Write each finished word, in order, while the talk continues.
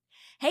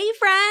Hey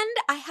friend,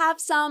 I have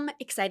some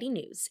exciting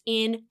news.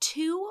 In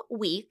 2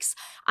 weeks,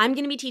 I'm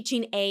going to be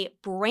teaching a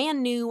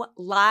brand new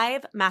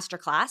live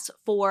masterclass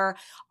for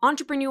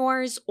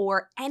entrepreneurs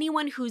or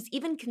anyone who's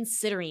even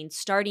considering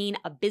starting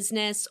a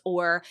business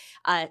or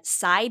a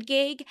side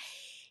gig.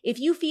 If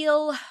you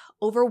feel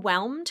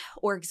overwhelmed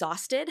or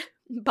exhausted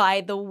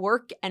by the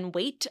work and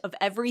weight of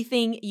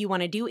everything you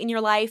want to do in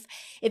your life,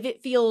 if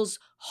it feels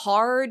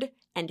hard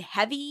and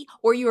heavy,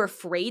 or you're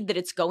afraid that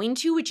it's going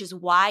to, which is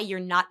why you're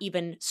not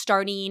even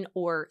starting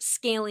or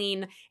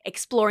scaling,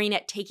 exploring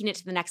it, taking it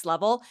to the next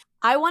level,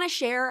 I want to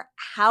share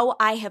how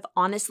I have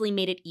honestly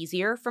made it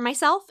easier for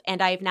myself.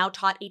 And I have now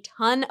taught a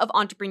ton of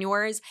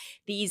entrepreneurs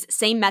these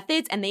same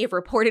methods, and they have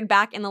reported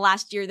back in the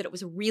last year that it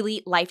was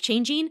really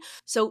life-changing.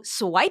 So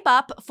swipe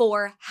up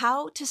for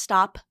how to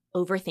stop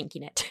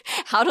overthinking it,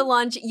 how to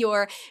launch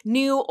your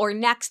new or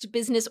next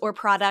business or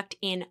product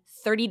in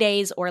 30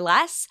 days or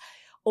less.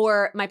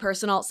 Or my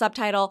personal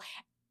subtitle,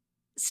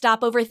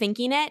 stop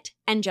overthinking it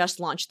and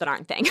just launch the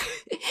darn thing.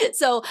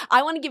 So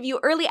I want to give you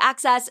early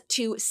access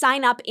to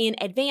sign up in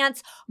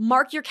advance.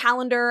 Mark your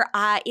calendar.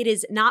 It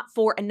is not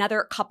for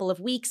another couple of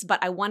weeks, but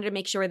I wanted to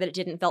make sure that it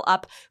didn't fill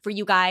up for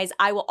you guys.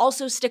 I will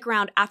also stick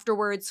around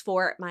afterwards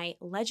for my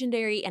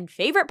legendary and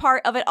favorite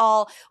part of it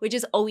all, which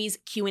is always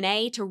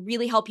Q&A to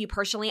really help you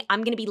personally.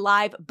 I'm going to be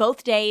live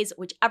both days,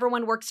 whichever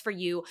one works for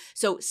you.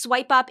 So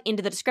swipe up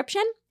into the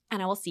description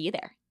and I will see you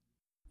there.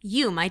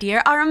 You, my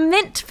dear, are a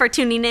mint for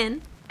tuning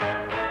in.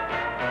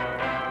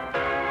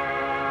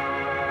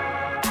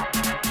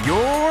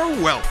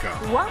 You're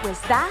welcome. What was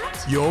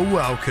that? You're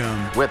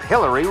welcome. With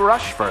Hillary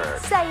Rushford.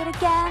 Say it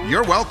again.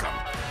 You're welcome.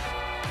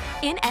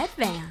 In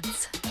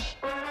advance.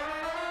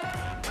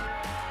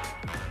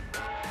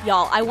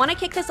 Y'all, I want to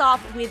kick this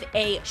off with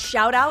a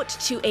shout out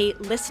to a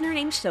listener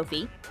named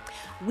Sophie.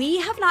 We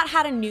have not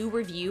had a new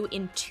review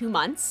in 2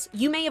 months.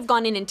 You may have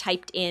gone in and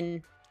typed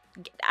in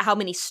how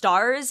many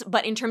stars,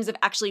 but in terms of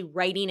actually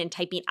writing and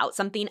typing out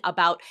something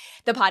about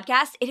the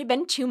podcast, it had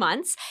been 2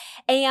 months.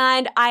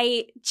 And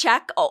I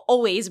check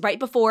always right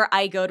before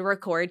I go to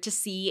record to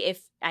see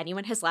if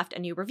anyone has left a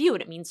new review.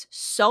 And it means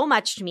so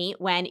much to me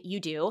when you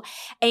do.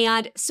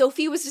 And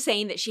Sophie was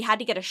saying that she had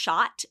to get a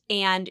shot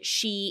and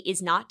she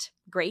is not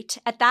great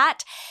at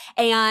that.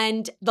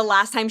 And the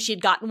last time she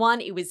had gotten one,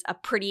 it was a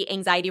pretty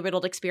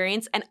anxiety-riddled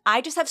experience. And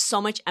I just have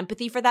so much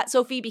empathy for that,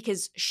 Sophie,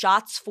 because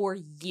shots for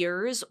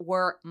years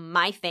were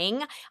my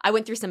thing. I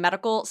went through some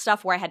medical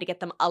stuff where I had to get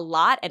them a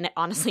lot, and it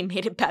honestly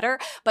made it better.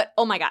 But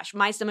oh my gosh,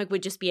 my stomach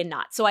would just be a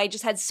knot. So I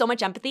just had so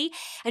much empathy.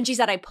 And she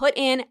said, I put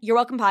in You're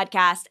Welcome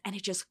podcast, and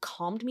it just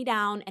calmed me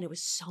down, and it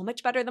was so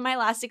much better than my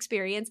last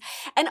experience.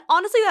 And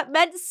honestly, that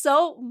meant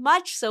so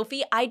much,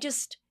 Sophie.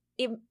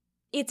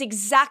 It's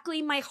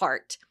exactly my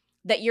heart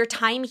that your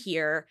time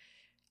here,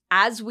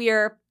 as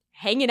we're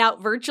hanging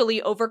out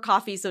virtually over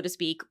coffee, so to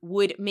speak,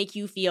 would make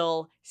you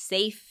feel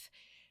safe,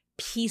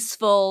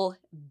 peaceful,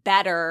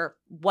 better,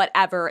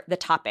 whatever the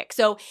topic.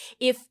 So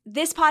if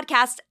this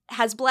podcast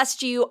has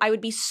blessed you, I would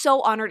be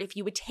so honored if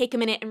you would take a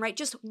minute and write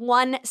just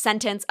one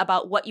sentence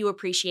about what you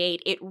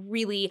appreciate. It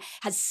really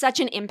has such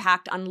an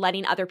impact on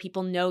letting other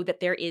people know that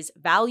there is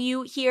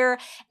value here.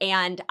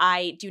 And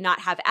I do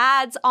not have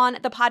ads on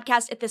the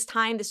podcast at this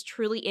time. This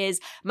truly is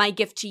my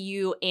gift to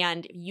you,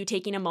 and you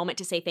taking a moment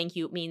to say thank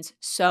you means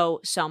so,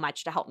 so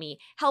much to help me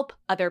help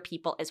other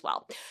people as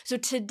well. So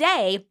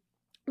today,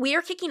 we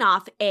are kicking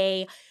off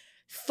a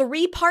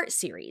 3-part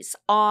series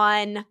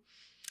on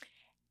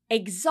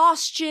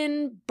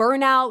exhaustion,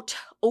 burnout,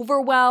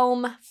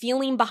 overwhelm,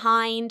 feeling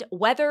behind,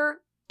 whether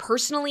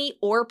personally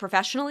or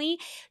professionally,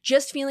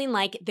 just feeling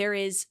like there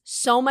is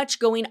so much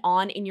going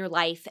on in your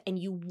life and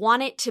you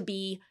want it to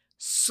be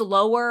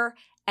slower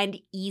and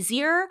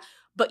easier,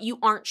 but you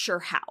aren't sure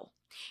how.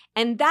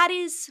 And that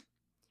is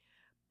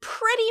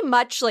pretty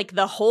much like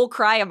the whole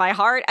cry of my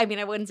heart. I mean,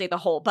 I wouldn't say the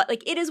whole, but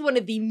like it is one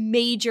of the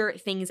major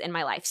things in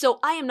my life. So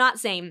I am not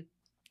saying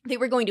that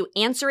we're going to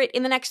answer it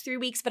in the next 3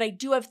 weeks, but I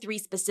do have 3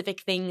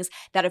 specific things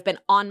that have been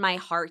on my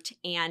heart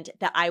and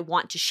that I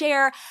want to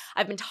share.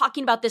 I've been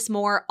talking about this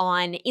more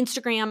on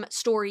Instagram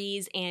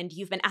stories, and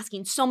you've been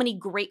asking so many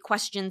great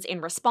questions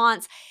in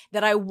response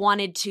that I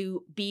wanted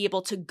to be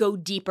able to go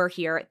deeper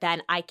here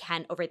than I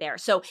can over there.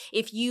 So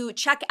if you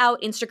check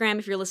out Instagram,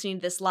 if you're listening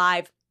to this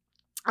live,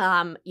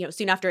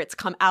 soon after it's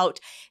come out,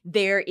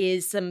 there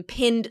is some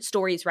pinned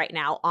stories right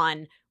now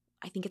on,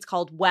 I think it's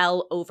called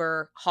Well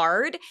Over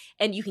Hard,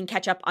 and you can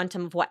catch up on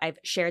some of what I've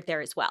shared there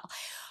as well.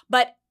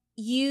 But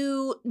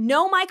you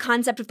know my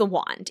concept of the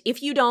wand.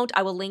 If you don't,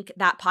 I will link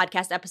that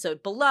podcast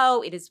episode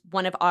below. It is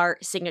one of our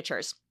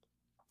signatures.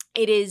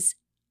 It is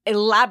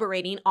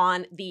elaborating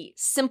on the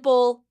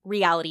simple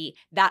reality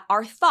that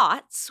our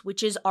thoughts,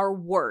 which is our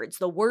words,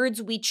 the words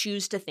we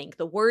choose to think,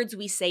 the words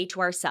we say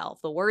to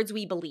ourselves, the words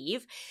we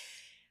believe,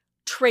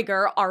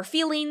 trigger our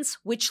feelings,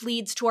 which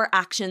leads to our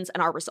actions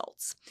and our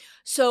results.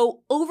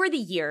 So over the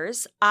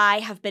years, I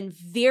have been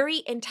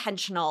very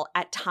intentional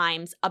at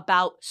times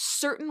about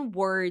certain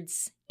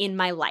words in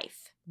my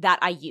life that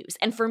I use.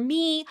 And for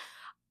me,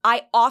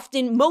 I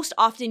most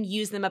often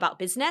use them about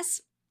business.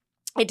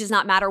 It does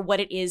not matter what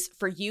it is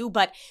for you,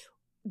 but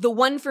the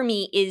one for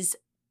me is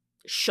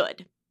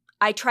should.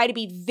 I try to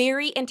be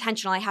very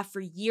intentional, I have for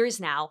years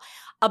now,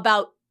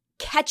 about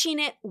catching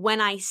it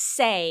when I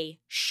say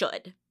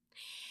should.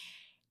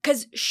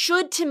 Because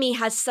should to me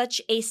has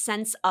such a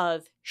sense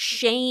of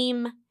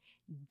shame,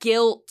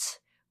 guilt,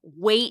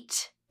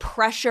 weight,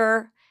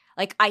 pressure.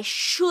 Like I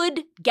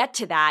should get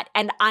to that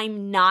and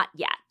I'm not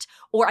yet.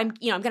 Or I'm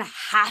going to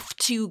have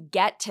to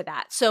get to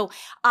that. So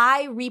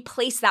I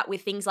replace that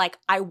with things like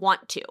I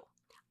want to,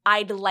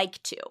 I'd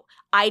like to,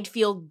 I'd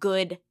feel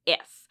good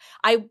if.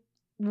 I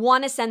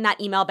want to send that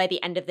email by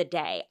the end of the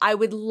day. I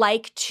would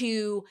like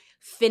to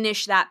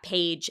finish that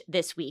page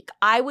this week.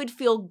 I would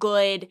feel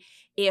good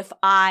if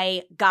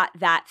I got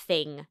that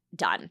thing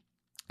done.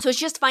 So it's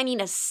just finding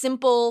a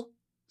simple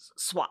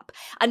swap.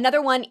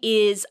 Another one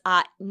is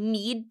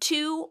need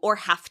to or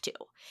have to.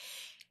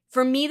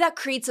 For me, that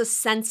creates a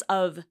sense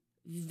of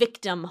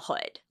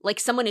victimhood, like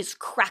someone is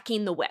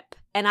cracking the whip.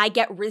 And I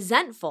get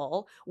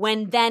resentful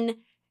when then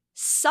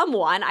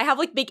someone, I have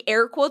like big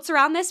air quotes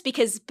around this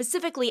because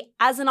specifically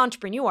as an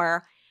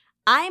entrepreneur,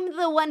 I'm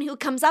the one who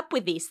comes up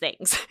with these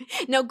things.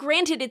 Now,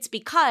 granted, it's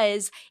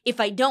because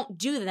if I don't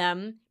do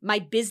them, my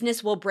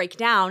business will break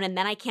down and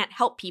then I can't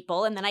help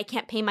people and then I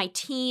can't pay my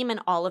team and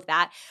all of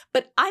that.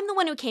 But I'm the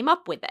one who came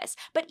up with this.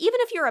 But even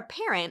if you're a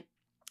parent,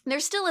 there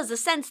still is a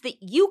sense that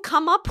you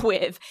come up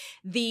with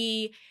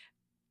the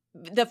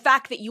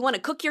fact that you want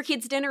to cook your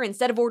kids dinner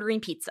instead of ordering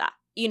pizza,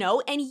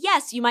 And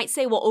yes, you might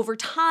say, well, over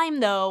time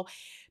though,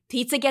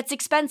 pizza gets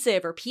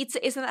expensive or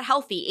pizza isn't that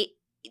healthy.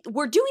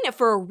 We're doing it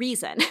for a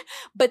reason,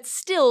 but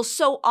still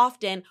so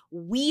often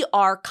we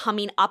are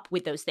coming up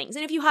with those things.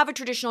 And if you have a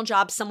traditional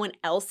job, someone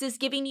else is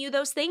giving you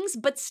those things,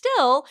 but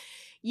still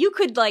you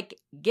could like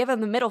give them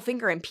the middle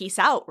finger and peace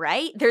out,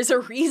 right? There's a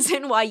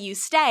reason why you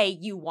stay.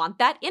 You want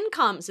that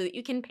income so that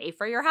you can pay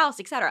for your house,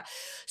 etc.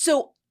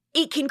 So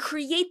it can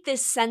create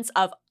this sense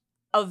of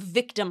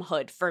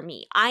victimhood for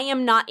me. I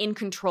am not in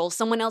control.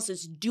 Someone else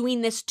is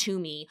doing this to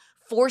me,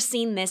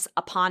 forcing this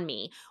upon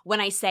me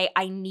when I say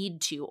I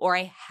need to or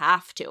I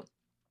have to.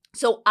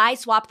 So I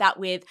swap that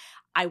with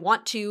I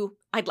want to,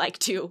 I'd like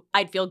to,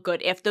 I'd feel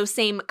good if, those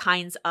same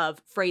kinds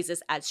of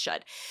phrases as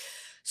should.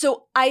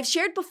 So I've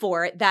shared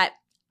before that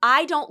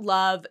I don't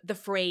love the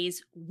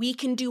phrase, we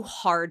can do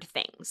hard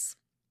things.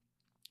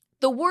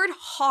 The word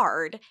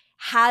hard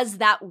has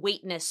that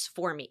weightiness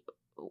for me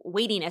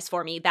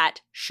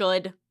that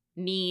should,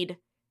 need,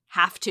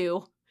 have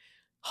to,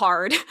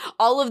 hard.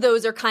 All of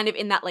those are kind of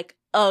in that like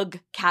ugh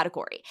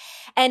category.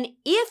 And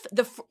if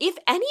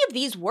any of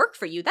these work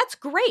for you, that's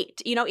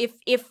great.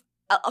 If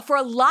for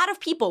a lot of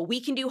people we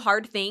can do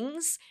hard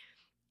things,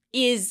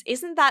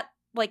 isn't that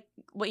like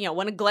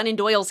one of Glennon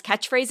Doyle's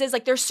catchphrases?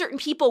 Like there's certain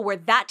people where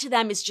that to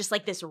them is just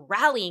like this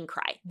rallying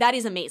cry. That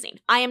is amazing.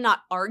 I am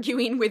not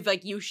arguing with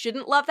like you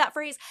shouldn't love that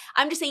phrase.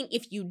 I'm just saying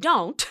if you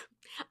don't,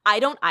 I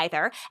don't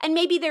either. And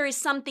maybe there is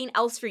something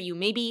else for you.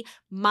 Maybe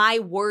my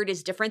word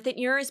is different than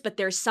yours, but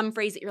there's some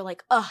phrase that you're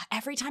like,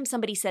 every time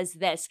somebody says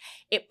this,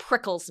 it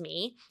prickles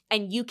me.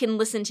 And you can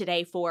listen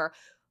today for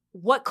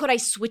what could I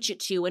switch it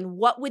to and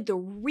what would the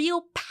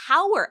real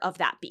power of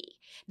that be?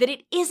 That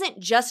it isn't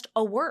just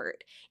a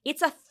word.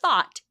 It's a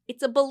thought.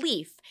 It's a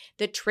belief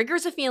that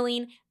triggers a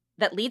feeling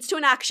that leads to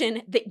an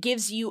action that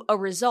gives you a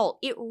result.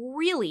 It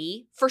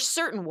really, for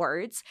certain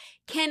words,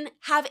 can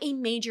have a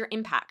major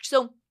impact.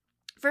 So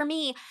for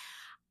me,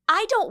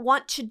 I don't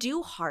want to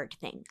do hard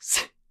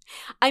things.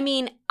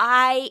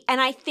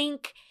 I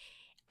think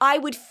I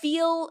would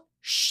feel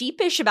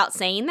sheepish about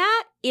saying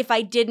that if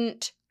I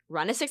didn't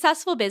run a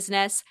successful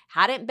business,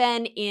 hadn't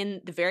been in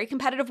the very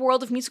competitive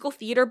world of musical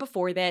theater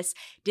before this,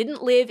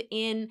 didn't live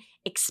in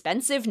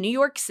expensive New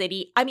York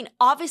City.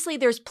 Obviously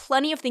there's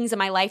plenty of things in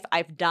my life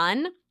I've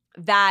done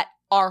that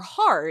are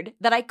hard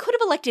that I could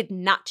have elected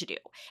not to do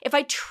if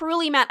I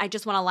truly meant I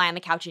just want to lie on the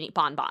couch and eat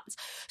bonbons.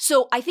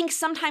 So I think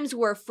sometimes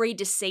we're afraid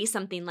to say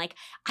something like,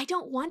 I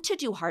don't want to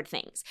do hard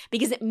things,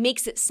 because it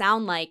makes it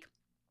sound like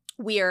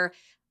we're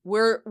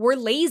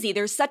lazy.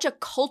 There's such a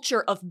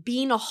culture of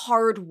being a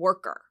hard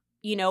worker.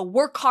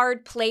 Work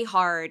hard, play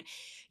hard.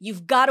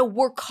 You've got to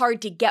work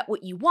hard to get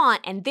what you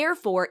want. And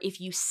therefore, if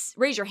you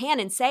raise your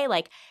hand and say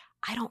like,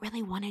 I don't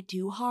really want to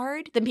do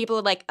hard, then people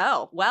are like,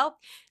 oh, well,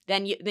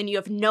 then you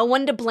have no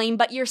one to blame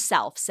but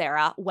yourself,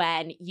 Sarah,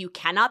 when you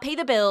cannot pay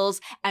the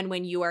bills and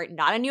when you are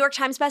not a New York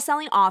Times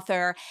bestselling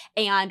author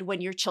and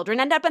when your children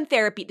end up in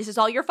therapy. This is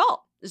all your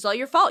fault. This is all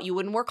your fault. You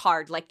wouldn't work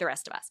hard like the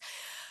rest of us.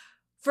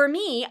 For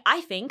me,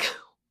 I think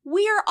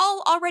we are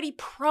all already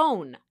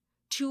prone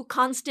to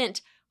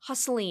constant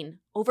hustling,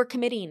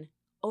 overcommitting,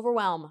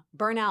 overwhelm,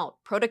 burnout,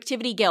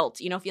 productivity guilt,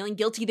 feeling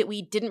guilty that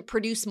we didn't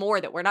produce more,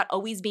 that we're not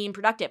always being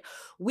productive.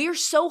 We're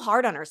so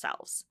hard on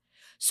ourselves.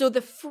 So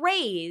the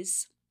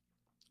phrase,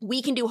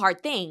 we can do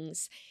hard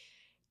things,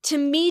 to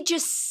me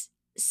just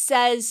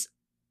says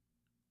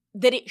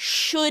that it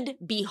should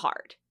be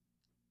hard.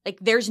 Like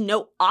there's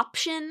no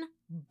option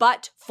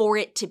but for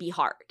it to be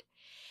hard.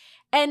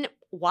 And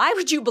why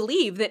would you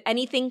believe that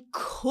anything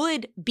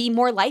could be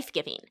more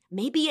life-giving?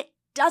 Maybe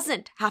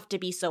doesn't have to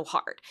be so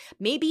hard.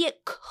 Maybe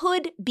it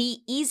could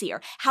be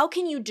easier. How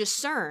can you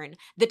discern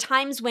the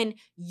times when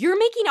you're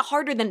making it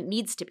harder than it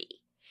needs to be?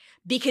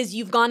 Because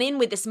you've gone in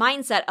with this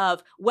mindset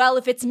of, well,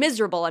 if it's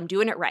miserable, I'm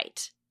doing it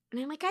right. And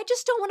I'm like, I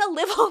just don't want to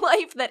live a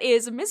life that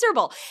is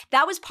miserable.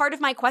 That was part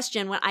of my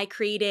question when I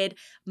created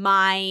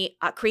my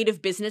Creative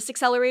Business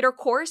Accelerator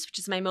course, which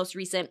is my most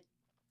recent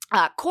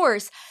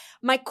course.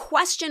 My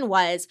question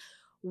was,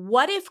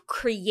 what if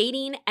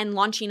creating and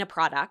launching a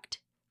product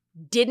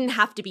didn't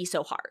have to be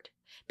so hard?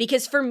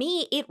 Because for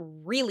me, it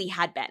really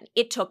had been.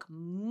 It took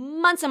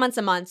months and months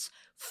and months,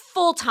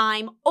 full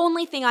time,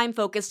 only thing I'm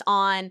focused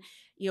on,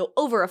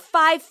 over a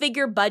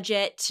 5-figure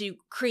budget to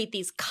create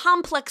these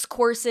complex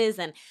courses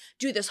and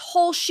do this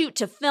whole shoot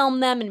to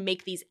film them and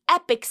make these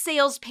epic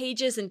sales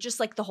pages and just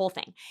like the whole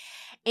thing.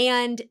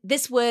 And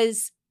this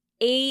was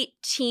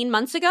 18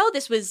 months ago.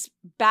 This was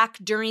back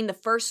during the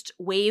first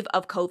wave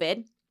of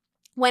COVID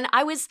when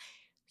I was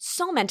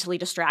so mentally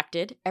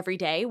distracted every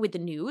day with the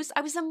news.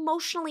 I was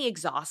emotionally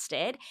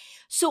exhausted.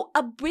 So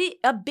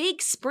a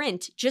big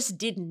sprint just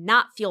did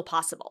not feel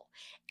possible.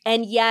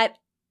 And yet,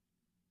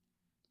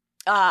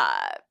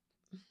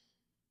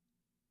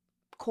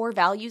 core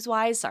values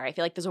wise, sorry, I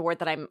feel like there's a word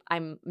that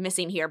I'm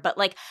missing here, but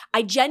like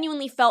I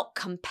genuinely felt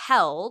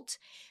compelled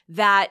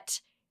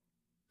that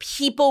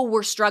people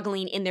were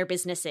struggling in their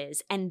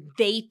businesses and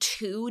they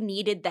too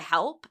needed the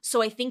help.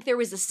 So I think there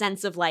was a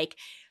sense of like,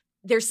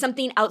 there's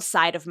something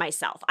outside of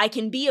myself. I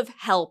can be of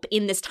help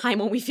in this time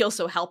when we feel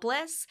so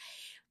helpless.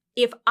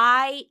 If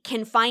I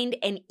can find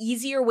an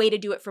easier way to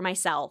do it for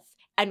myself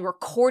and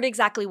record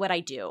exactly what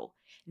I do,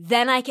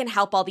 then I can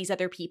help all these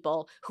other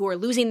people who are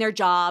losing their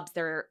jobs,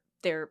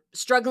 they're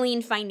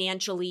struggling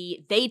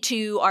financially, they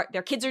too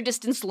their kids are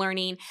distance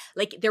learning.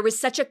 Like there was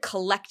such a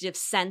collective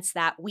sense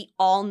that we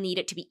all need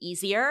it to be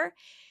easier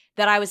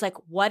that I was like,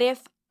 what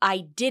if I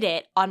did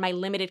it on my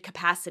limited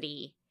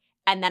capacity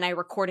and then I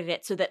recorded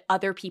it so that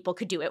other people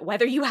could do it,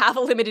 whether you have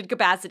a limited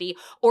capacity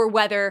or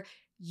whether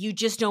you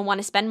just don't want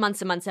to spend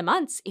months and months and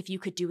months, if you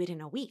could do it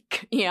in a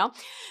week,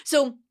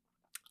 So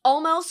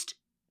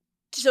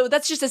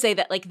that's just to say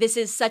that like this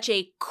is such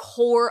a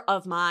core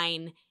of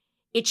mine.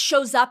 It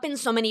shows up in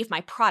so many of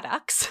my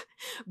products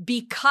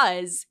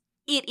because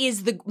it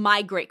is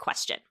my great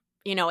question.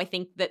 I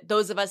think that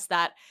those of us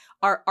that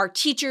are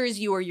teachers,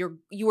 you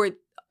are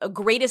a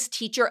greatest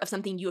teacher of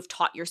something you have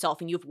taught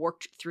yourself and you've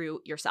worked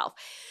through yourself.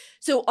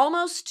 So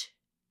almost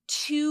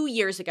 2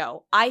 years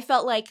ago, I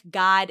felt like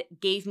God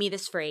gave me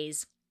this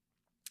phrase,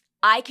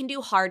 I can do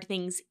hard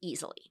things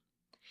easily,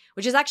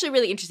 which is actually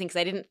really interesting because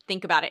I didn't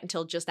think about it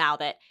until just now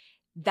that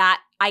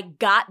I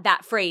got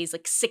that phrase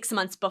like 6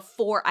 months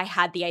before I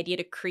had the idea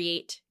to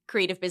create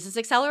Creative Business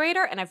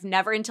Accelerator. And I've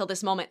never until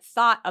this moment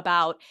thought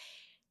about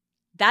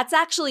that's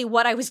actually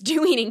what I was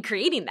doing in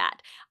creating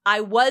that. I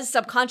was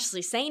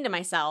subconsciously saying to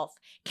myself,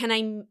 can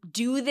I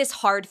do this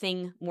hard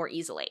thing more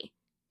easily?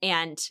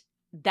 And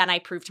then I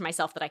proved to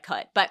myself that I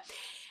could. But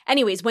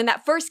anyways, when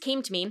that first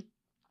came to me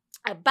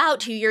about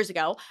 2 years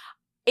ago,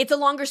 it's a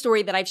longer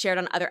story that I've shared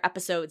on other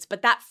episodes,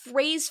 but that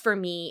phrase for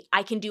me,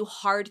 I can do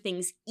hard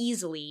things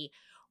easily,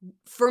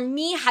 for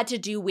me had to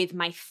do with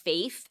my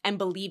faith and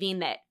believing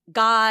that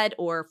God,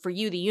 or for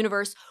you, the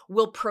universe,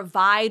 will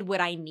provide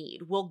what I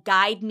need, will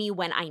guide me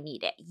when I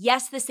need it.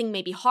 Yes, this thing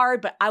may be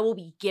hard, but I will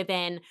be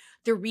given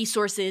the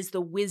resources,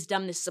 the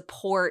wisdom, the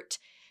support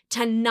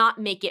to not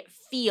make it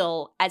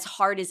feel as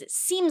hard as it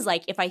seems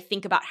like if I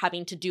think about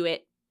having to do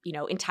it,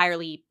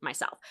 entirely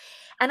myself.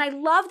 And I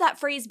love that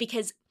phrase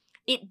because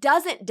it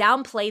doesn't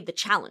downplay the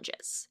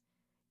challenges.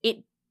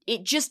 It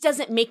just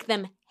doesn't make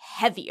them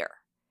heavier.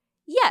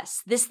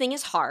 Yes, this thing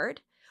is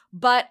hard,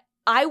 but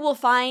I will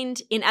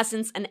find, in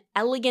essence, an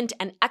elegant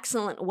and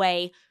excellent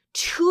way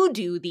to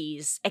do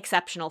these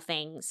exceptional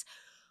things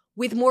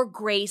with more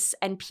grace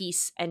and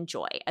peace and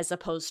joy, as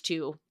opposed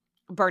to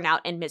burnout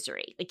and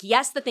misery. Like,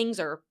 yes, the things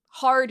are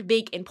hard,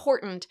 big,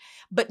 important,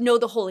 but no,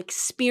 the whole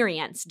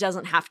experience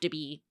doesn't have to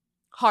be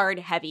hard,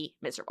 heavy,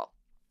 miserable.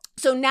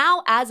 So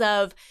now, as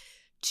of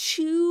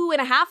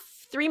 2.5,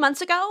 3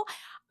 months ago,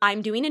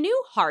 I'm doing a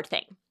new hard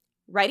thing,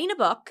 writing a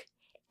book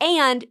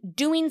and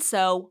doing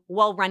so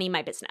while running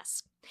my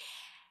business.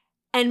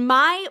 And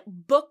my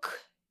book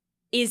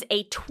is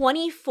a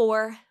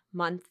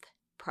 24-month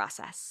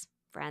process,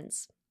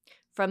 friends.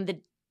 From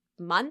the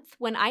month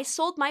when I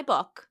sold my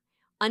book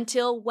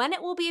until when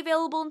it will be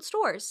available in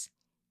stores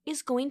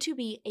is going to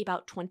be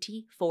about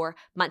 24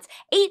 months.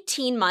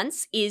 18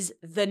 months is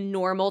the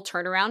normal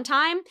turnaround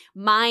time.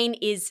 Mine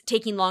is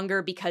taking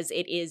longer because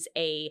it is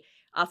a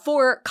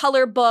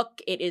 4-color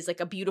book. It is like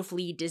a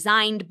beautifully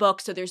designed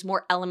book. So there's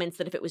more elements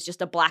than if it was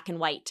just a black and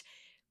white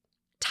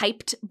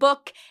typed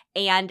book,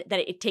 and that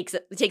it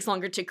takes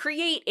longer to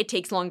create, it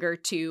takes longer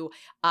to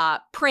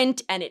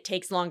print, and it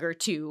takes longer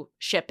to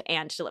ship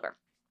and deliver.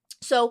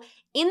 So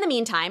in the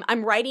meantime,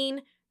 I'm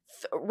writing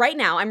right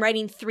now, I'm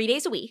writing 3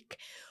 days a week,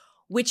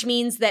 which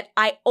means that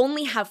I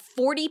only have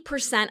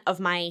 40% of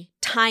my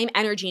time,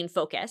 energy, and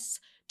focus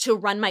to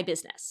run my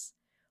business,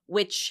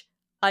 which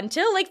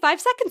until like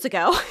 5 seconds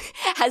ago,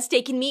 has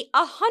taken me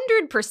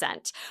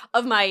 100%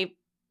 of my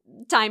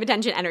time,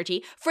 attention,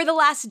 energy for the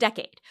last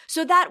decade.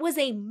 So that was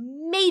a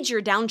major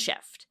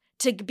downshift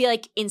to be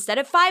like, instead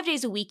of 5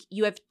 days a week,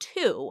 you have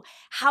 2.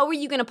 How are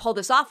you going to pull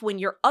this off when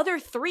your other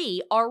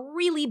 3 are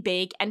really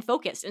big and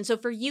focused? And so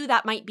for you,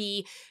 that might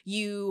be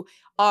you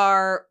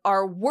are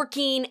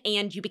working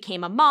and you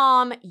became a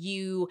mom,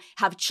 you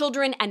have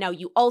children, and now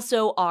you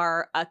also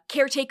are a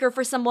caretaker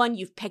for someone,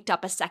 you've picked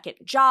up a second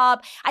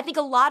job. I think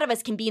a lot of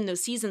us can be in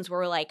those seasons where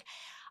we're like,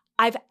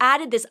 I've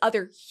added this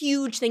other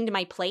huge thing to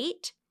my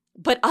plate,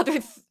 but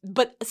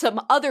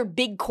some other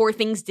big core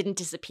things didn't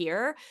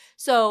disappear.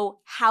 So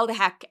how the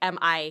heck am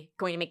I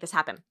going to make this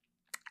happen?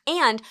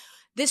 And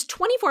this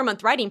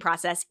 24-month writing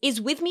process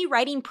is with me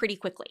writing pretty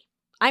quickly.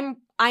 I'm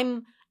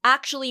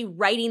actually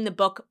writing the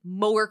book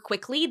more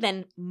quickly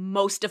than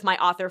most of my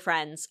author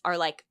friends are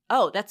like,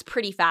 oh, that's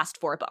pretty fast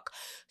for a book.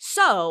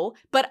 So,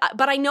 but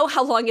I know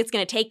how long it's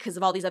going to take because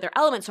of all these other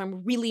elements. So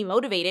I'm really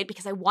motivated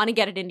because I want to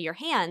get it into your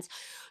hands.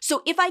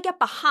 So if I get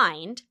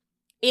behind,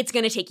 it's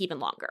going to take even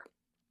longer.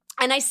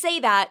 And I say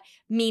that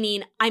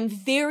meaning I'm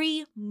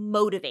very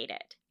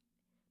motivated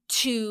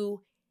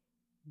to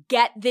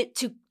get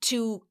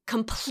to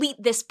complete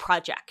this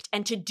project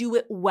and to do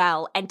it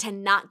well and to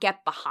not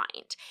get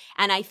behind.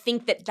 And I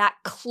think that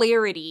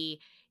clarity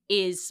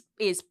is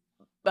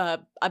a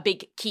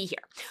big key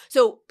here.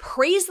 So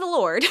praise the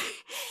Lord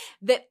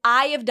that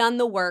I have done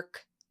the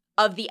work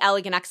of the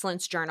Elegant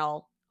Excellence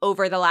Journal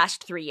over the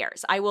last 3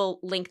 years. I will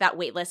link that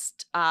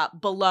waitlist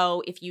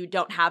below if you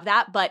don't have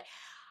that, but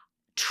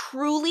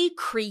truly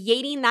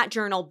creating that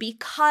journal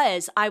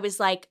because I was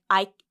like,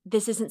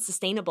 this isn't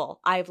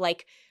sustainable.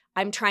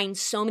 I'm trying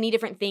so many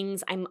different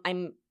things.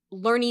 I'm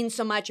learning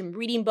so much. I'm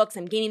reading books.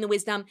 I'm gaining the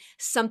wisdom.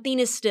 Something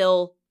is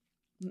still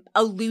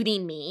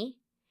eluding me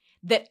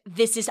that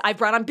I've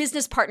brought on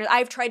business partners.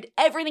 I've tried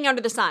everything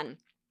under the sun.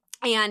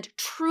 And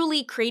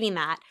truly creating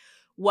that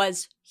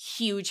was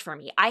huge for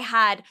me. I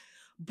had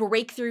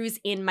breakthroughs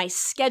in my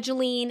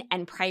scheduling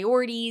and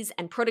priorities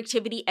and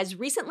productivity as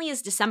recently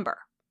as December.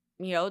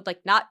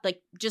 Not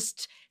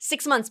just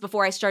 6 months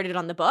before I started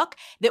on the book,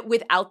 that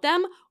without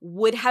them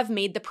would have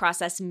made the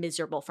process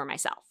miserable for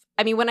myself.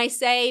 I mean, when I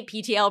say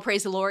PTL,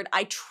 praise the Lord,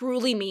 I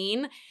truly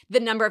mean the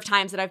number of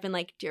times that I've been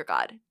like, dear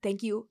God,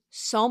 thank you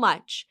so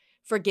much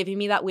for giving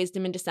me that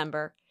wisdom in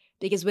December,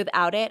 because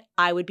without it,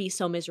 I would be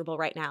so miserable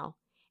right now.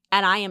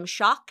 And I am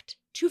shocked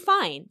to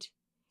find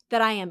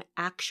that I am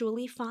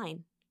actually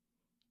fine.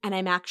 And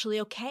I'm actually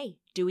okay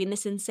doing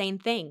this insane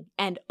thing.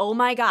 And oh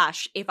my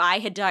gosh, if I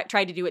had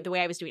tried to do it the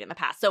way I was doing it in the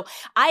past. So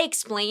I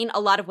explain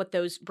a lot of what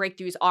those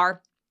breakthroughs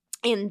are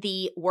in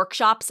the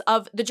workshops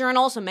of the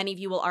journal. So many of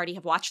you will already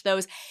have watched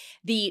those.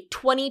 The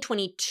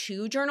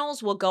 2022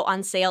 journals will go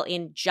on sale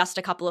in just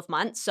a couple of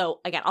months. So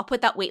again, I'll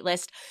put that wait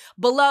list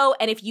below.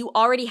 And if you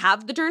already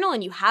have the journal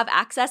and you have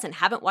access and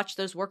haven't watched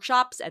those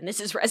workshops and this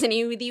is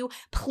resonating with you,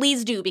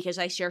 please do, because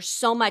I share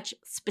so much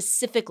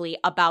specifically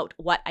about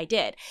what I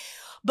did.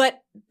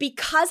 But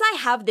because I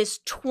have this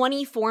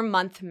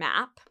 24-month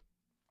map,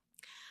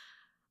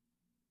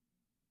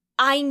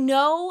 I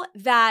know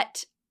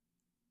that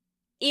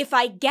if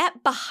I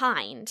get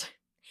behind,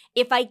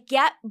 if I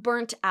get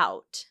burnt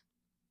out,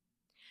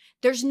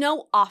 there's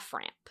no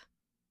off-ramp.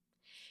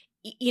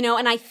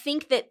 And I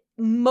think that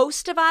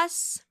most of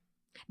us,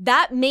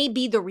 that may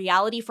be the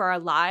reality for our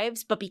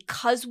lives, but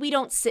because we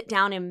don't sit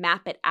down and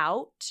map it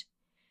out,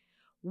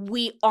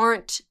 we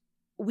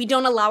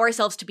don't allow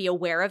ourselves to be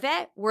aware of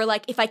it. We're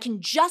like, if I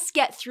can just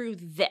get through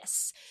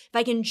this, if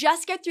I can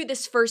just get through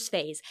this first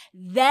phase,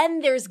 then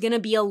there's going to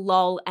be a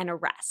lull and a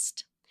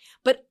rest.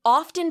 But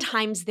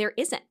oftentimes there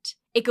isn't.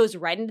 It goes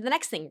right into the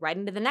next thing, right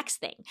into the next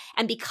thing.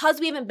 And because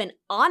we haven't been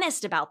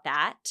honest about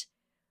that,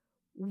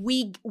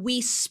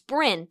 we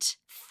sprint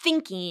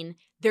thinking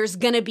there's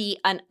going to be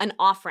an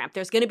off-ramp.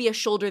 There's going to be a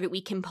shoulder that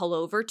we can pull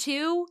over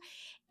to,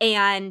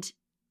 and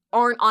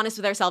aren't honest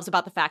with ourselves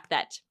about the fact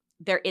that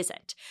there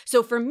isn't.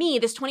 So for me,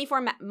 this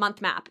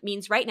 24-month map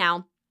means right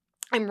now,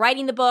 I'm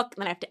writing the book,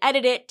 then I have to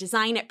edit it,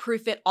 design it,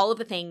 proof it, all of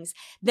the things.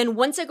 Then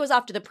once it goes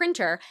off to the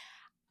printer,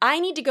 I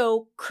need to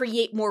go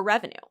create more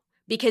revenue,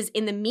 because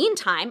in the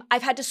meantime,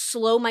 I've had to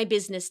slow my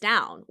business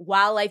down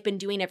while I've been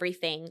doing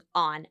everything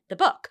on the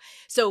book.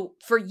 So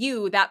for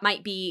you, that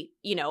might be,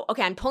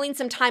 okay, I'm pulling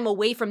some time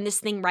away from this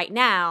thing right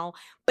now,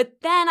 but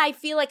then I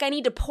feel like I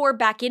need to pour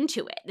back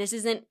into it. This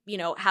isn't,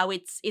 how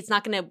it's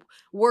not going to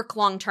work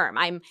long term.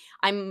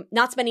 I'm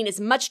not spending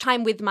as much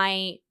time with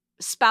my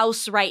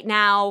spouse right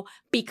now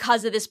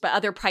because of this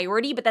other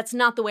priority, but that's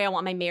not the way I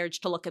want my marriage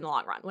to look in the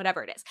long run,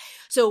 whatever it is.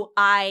 So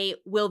I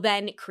will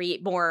then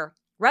create more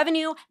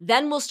revenue.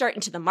 Then we'll start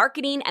into the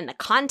marketing and the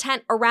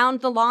content around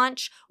the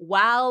launch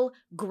while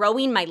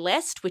growing my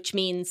list, which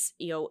means,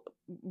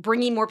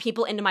 bringing more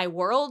people into my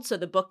world so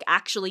the book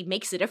actually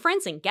makes a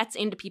difference and gets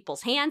into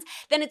people's hands.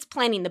 Then it's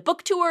planning the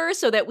book tour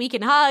so that we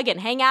can hug and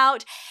hang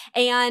out,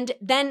 and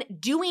then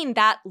doing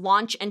that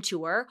launch and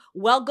tour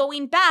while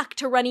going back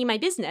to running my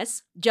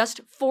business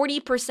just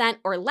 40%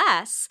 or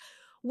less,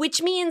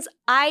 which means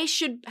I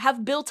should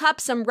have built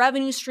up some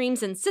revenue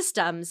streams and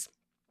systems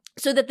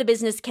so that the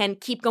business can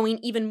keep going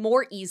even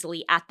more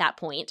easily at that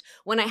point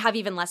when I have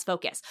even less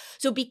focus.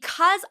 So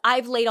because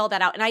I've laid all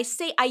that out, and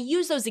I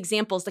use those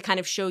examples to kind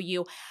of show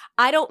you,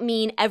 I don't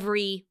mean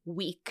every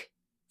week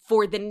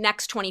for the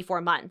next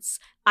 24 months,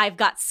 I've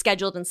got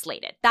scheduled and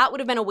slated. That would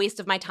have been a waste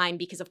of my time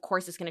because of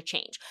course it's going to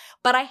change.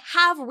 But I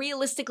have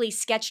realistically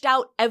sketched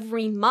out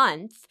every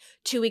month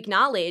to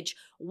acknowledge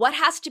what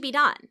has to be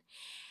done.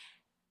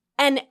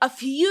 And a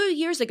few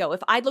years ago,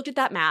 if I'd looked at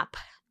that map,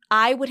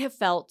 I would have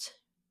felt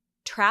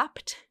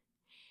trapped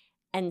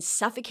and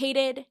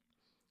suffocated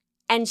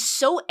and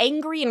so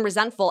angry and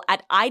resentful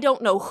at I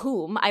don't know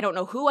whom. I don't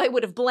know who I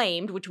would have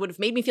blamed, which would have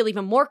made me feel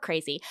even more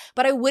crazy.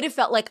 But I would have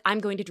felt like I'm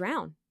going to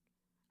drown.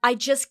 I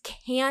just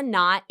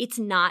cannot. It's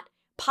not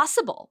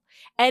possible.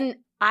 And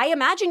I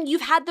imagine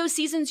you've had those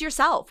seasons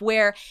yourself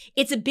where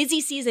it's a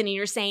busy season and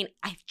you're saying,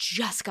 I've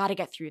just got to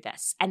get through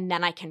this and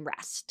then I can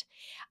rest.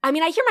 I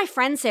mean, I hear my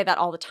friends say that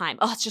all the time.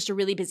 Oh, it's just a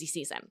really busy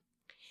season.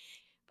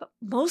 But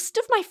most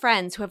of my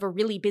friends who have a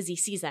really busy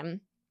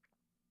season,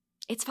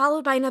 it's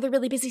followed by another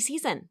really busy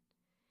season.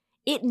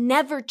 It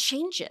never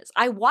changes.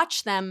 I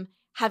watch them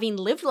having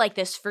lived like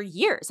this for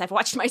years. I've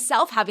watched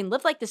myself having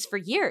lived like this for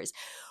years.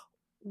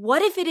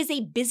 What if it is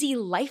a busy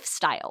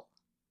lifestyle?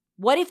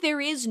 What if there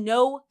is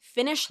no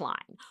finish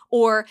line?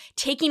 Or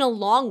taking a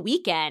long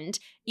weekend,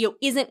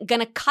 isn't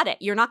going to cut it.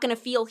 You're not going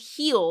to feel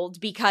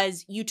healed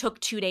because you took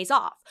 2 days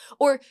off.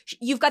 Or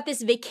you've got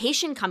this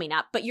vacation coming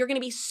up, but you're going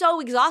to be so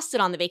exhausted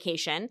on the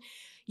vacation,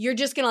 you're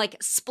just going to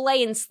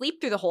splay and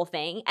sleep through the whole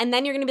thing. And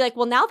then you're going to be like,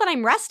 well, now that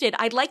I'm rested,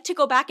 I'd like to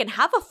go back and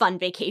have a fun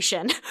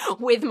vacation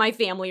with my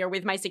family or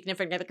with my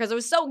significant other because I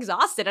was so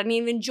exhausted. I didn't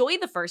even enjoy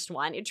the first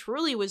one. It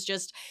truly was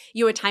just,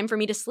 a time for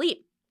me to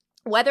sleep.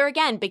 Whether,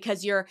 again,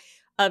 because you're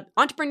an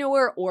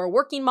entrepreneur or a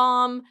working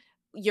mom,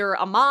 you're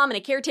a mom and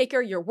a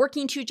caretaker, you're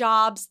working 2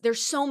 jobs.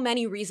 There's so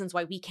many reasons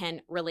why we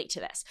can relate to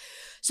this.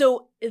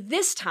 So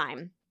this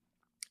time,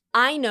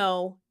 I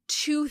know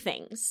 2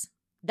 things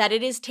that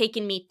it has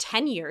taken me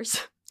 10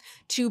 years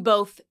to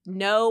both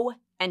know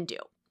and do.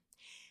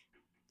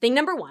 Thing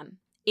number 1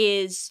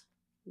 is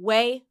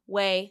way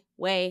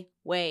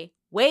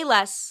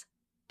less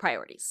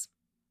priorities.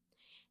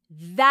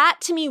 That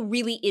to me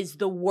really is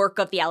the work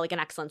of the Elegant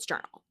Excellence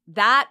Journal.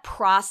 That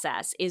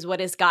process is what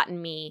has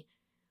gotten me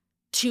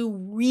to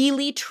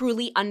really,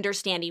 truly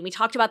understanding. We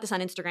talked about this on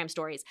Instagram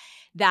stories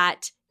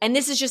that, and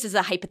this is just as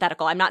a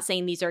hypothetical, I'm not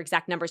saying these are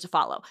exact numbers to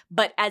follow,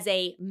 but as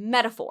a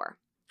metaphor,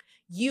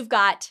 you've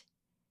got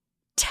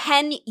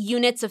 10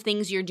 units of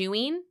things you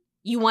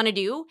want to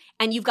do,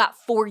 and you've got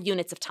 4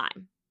 units of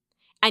time.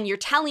 And you're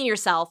telling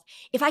yourself,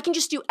 if I can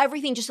just do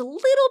everything just a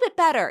little bit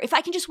better, if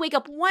I can just wake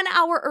up 1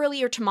 hour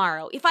earlier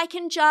tomorrow, if I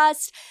can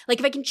just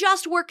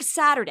work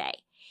Saturday.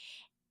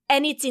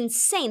 And it's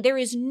insane. There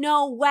is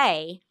no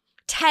way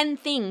 10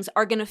 things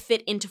are going to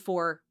fit into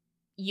 4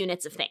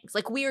 units of things.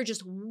 We are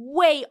just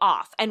way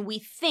off. And we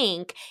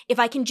think if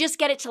I can just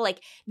get it to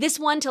this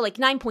one to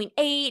 9.8,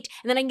 and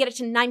then I can get it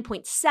to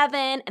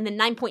 9.7 and then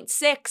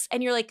 9.6,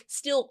 and you're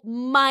still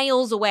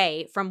miles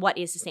away from what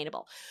is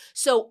sustainable.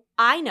 So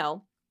I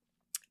know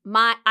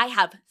I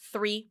have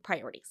 3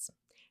 priorities.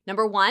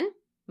 Number 1,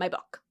 my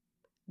book.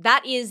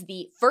 That is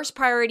the first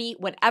priority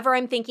whenever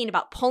I'm thinking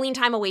about pulling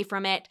time away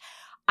from it.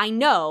 I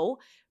know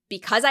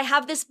because I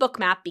have this book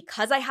map,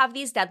 because I have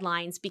these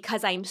deadlines,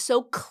 because I am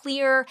so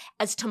clear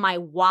as to my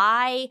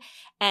why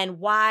and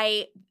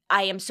why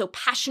I am so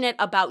passionate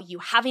about you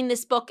having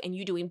this book and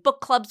you doing book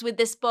clubs with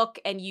this book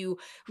and you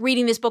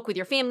reading this book with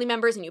your family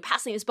members and you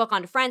passing this book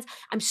on to friends.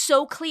 I'm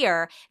so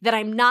clear that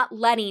I'm not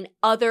letting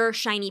other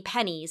shiny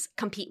pennies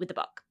compete with the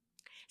book.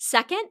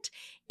 Second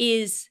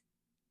is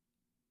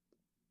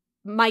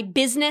my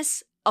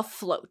business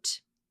afloat.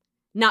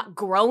 Not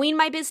growing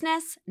my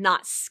business,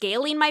 not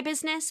scaling my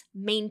business,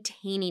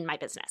 maintaining my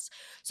business.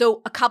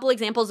 So a couple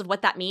examples of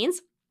what that means.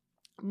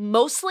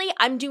 Mostly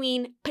I'm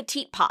doing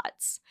petite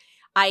pods.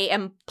 I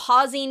am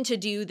pausing to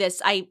do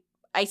this. I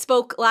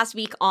spoke last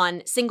week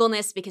on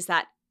singleness because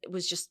that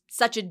was just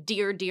such a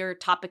dear, dear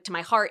topic to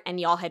my heart and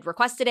y'all had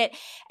requested it.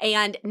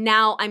 And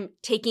now I'm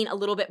taking a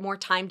little bit more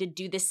time to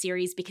do this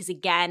series because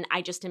again,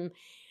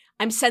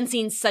 I'm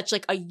sensing such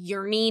a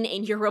yearning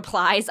in your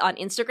replies on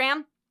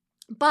Instagram.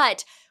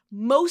 But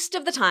most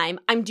of the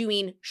time, I'm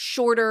doing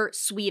shorter,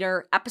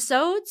 sweeter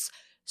episodes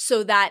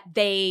so that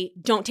they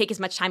don't take as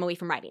much time away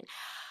from writing.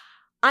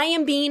 I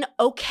am being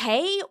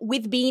okay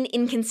with being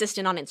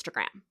inconsistent on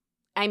Instagram.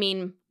 I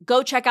mean,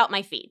 go check out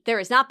my feed. There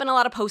has not been a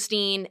lot of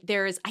posting.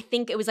 I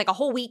think it was a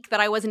whole week that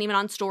I wasn't even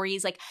on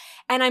stories.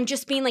 And I'm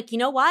just being you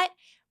know what?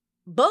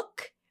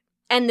 Book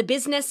and the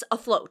business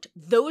afloat.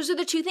 Those are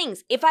the 2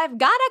 things. If I've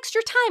got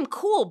extra time,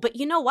 cool. But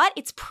you know what?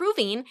 It's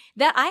proving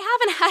that I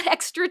haven't had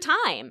extra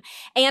time.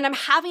 And I'm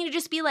having to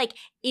just be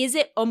is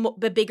it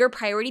a bigger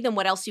priority than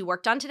what else you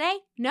worked on today?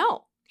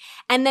 No.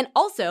 And then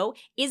also,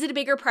 is it a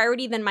bigger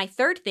priority than my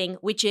 3rd thing,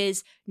 which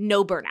is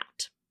no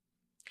burnout?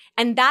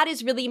 And that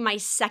is really my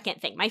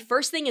second thing. My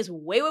first thing is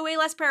way, way, way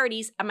less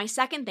priorities. And my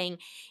second thing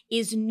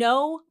is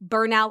no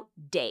burnout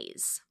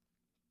days.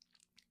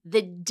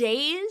 The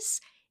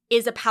days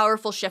is a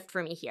powerful shift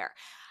for me here.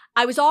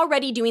 I was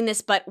already doing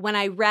this, but when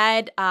I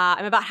read,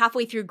 I'm about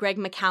halfway through Greg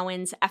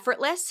McKeown's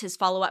Effortless, his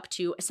follow-up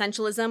to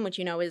Essentialism, which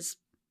you know is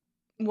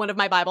one of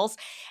my Bibles.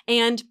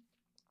 And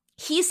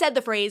he said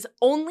the phrase,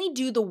 only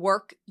do the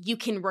work you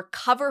can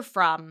recover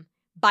from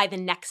by the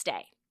next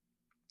day.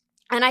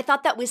 And I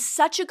thought that was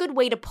such a good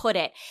way to put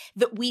it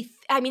that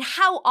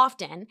how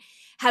often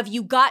have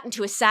you gotten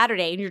to a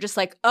Saturday and you're just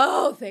like,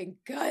 oh, thank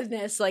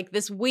goodness, like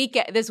this week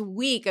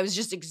I was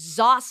just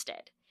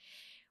exhausted.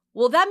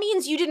 Well, that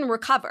means you didn't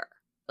recover.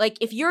 Like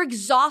if you're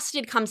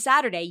exhausted come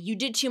Saturday, you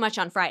did too much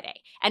on Friday.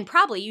 And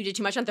probably you did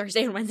too much on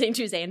Thursday and Wednesday and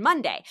Tuesday and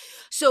Monday.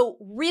 So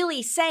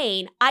really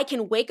saying I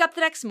can wake up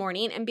the next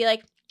morning and be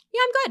like,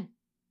 yeah, I'm good.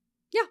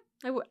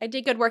 Yeah, I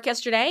did good work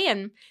yesterday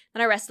and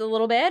then I rested a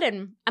little bit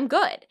and I'm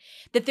good.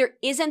 That there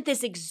isn't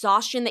this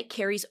exhaustion that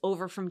carries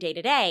over from day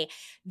to day.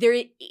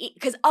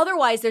 Because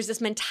otherwise there's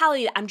this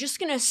mentality that I'm just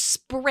going to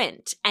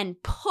sprint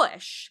and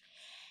push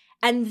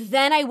and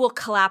then I will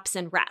collapse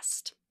and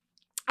rest.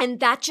 And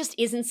that just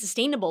isn't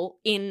sustainable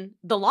in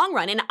the long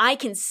run. And I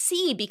can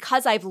see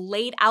because I've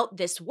laid out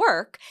this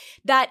work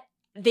that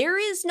there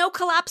is no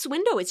collapse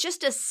window. It's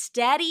just a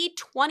steady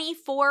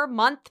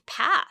 24-month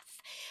path.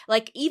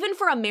 Like even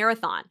for a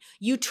marathon,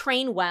 you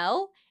train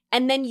well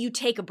and then you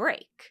take a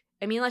break.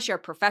 I mean, unless you're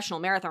a professional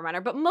marathon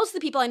runner, but most of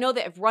the people I know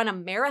that have run a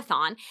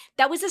marathon,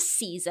 that was a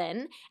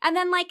season. And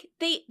then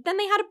they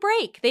had a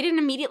break. They didn't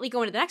immediately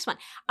go into the next one.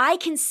 I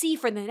can see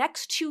for the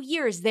next 2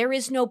 years, there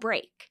is no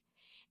break.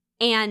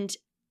 And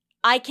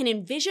I can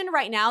envision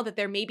right now that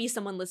there may be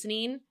someone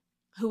listening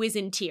who is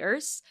in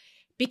tears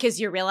because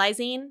you're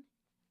realizing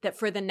that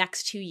for the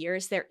next 2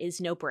 years, there is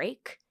no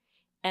break.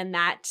 And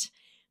that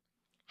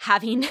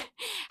having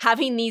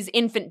these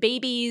infant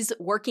babies,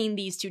 working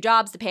these 2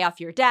 jobs to pay off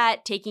your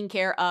debt, taking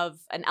care of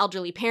an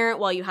elderly parent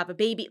while you have a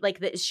baby,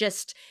 like it's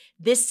just,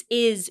 this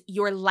is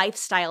your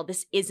lifestyle.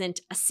 This isn't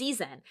a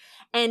season.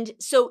 And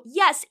so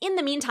yes, in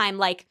the meantime,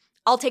 like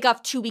I'll take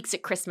off 2 weeks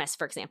at Christmas,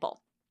 for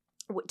example,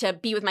 to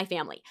be with my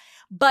family.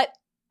 But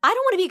I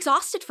don't want to be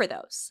exhausted for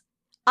those.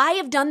 I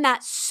have done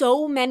that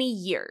so many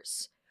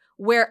years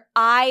where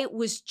I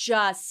was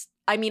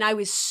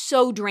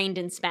so drained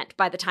and spent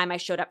by the time I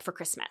showed up for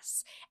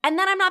Christmas. And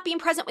then I'm not being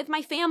present with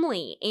my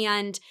family.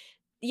 And,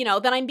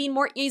 then I'm being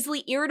more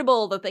easily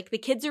irritable, that like the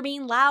kids are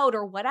being loud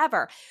or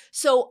whatever.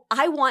 So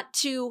I want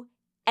to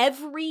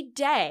every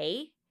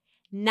day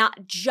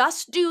not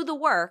just do the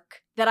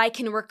work that I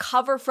can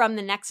recover from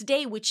the next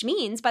day, which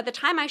means by the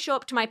time I show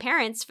up to my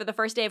parents for the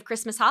first day of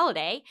Christmas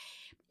holiday,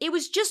 it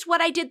was just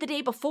what I did the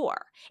day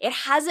before. It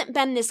hasn't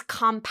been this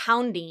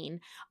compounding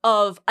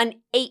of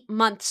an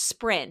 8-month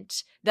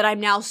sprint that I'm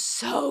now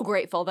so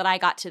grateful that I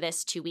got to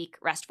this 2-week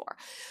rest for.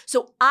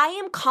 So I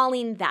am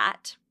calling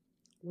that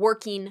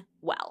working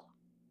well.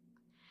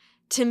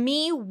 To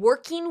me,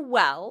 working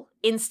well,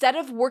 instead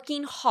of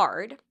working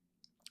hard,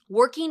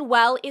 working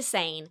well is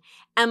saying,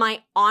 am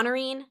I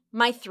honoring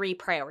my 3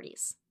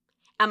 priorities?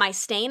 Am I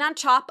staying on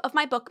top of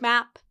my book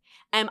map?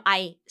 Am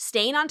I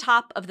staying on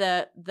top of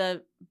the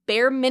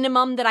bare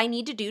minimum that I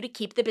need to do to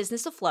keep the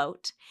business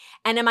afloat?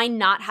 And am I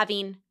not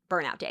having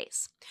burnout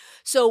days?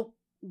 So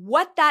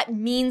what that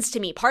means to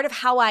me, part of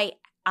how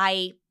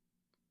I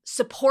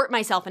support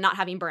myself in not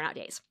having burnout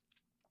days,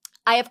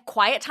 I have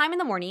quiet time in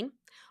the morning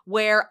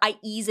where I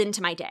ease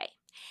into my day.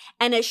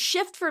 And a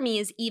shift for me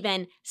is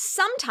even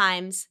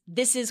sometimes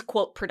this is,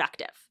 quote,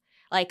 productive.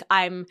 Like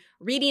I'm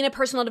reading a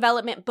personal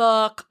development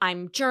book,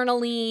 I'm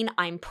journaling,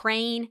 I'm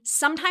praying.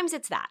 Sometimes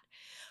it's that.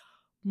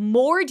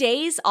 More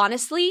days,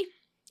 honestly,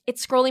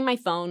 it's scrolling my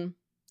phone,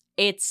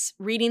 it's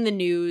reading the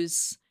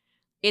news,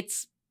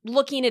 it's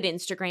looking at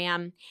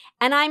Instagram,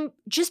 and I'm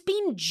just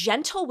being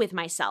gentle with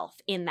myself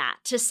in that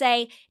to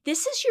say,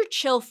 this is your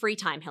chill free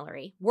time,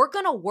 Hillary. We're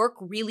going to work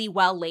really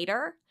well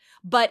later.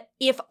 But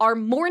if our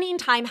morning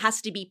time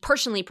has to be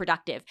personally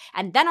productive,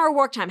 and then our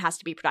work time has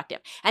to be productive,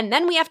 and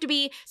then we have to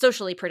be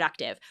socially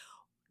productive,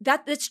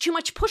 that's too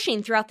much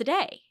pushing throughout the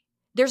day.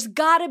 There's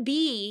gotta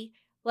be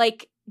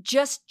like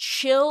just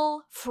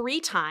chill free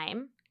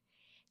time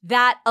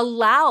that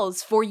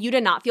allows for you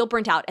to not feel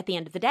burnt out at the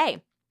end of the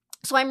day.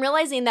 So I'm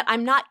realizing that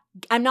I'm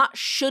not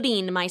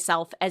shoulding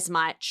myself as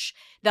much,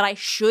 that I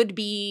should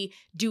be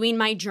doing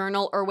my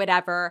journal or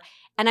whatever.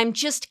 And I'm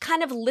just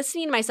kind of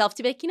listening to myself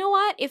to be like, you know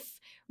what? If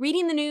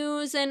reading the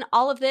news and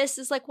all of this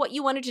is like what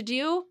you wanted to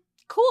do,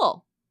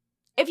 cool.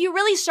 If you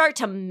really start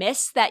to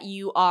miss that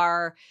you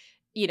are,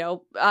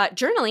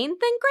 journaling,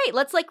 then great.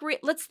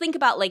 Let's think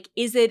about like,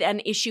 is it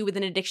an issue with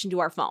an addiction to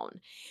our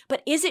phone?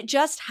 But is it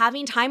just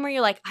having time where you're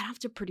like, I don't have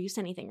to produce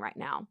anything right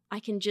now. I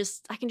can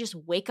just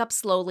wake up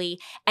slowly.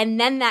 And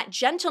then that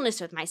gentleness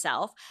with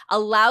myself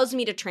allows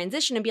me to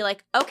transition and be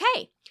like,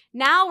 okay,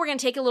 now we're going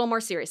to take it a little more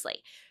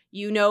seriously.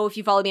 If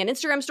you follow me on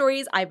Instagram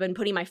stories, I've been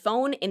putting my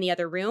phone in the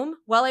other room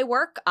while I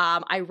work.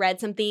 I read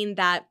something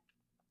that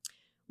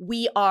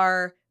we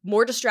are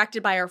more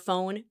distracted by our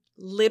phone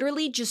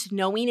literally just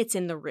knowing it's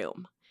in the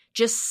room.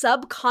 Just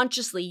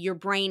subconsciously, your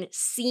brain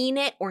seeing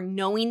it or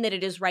knowing that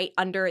it is right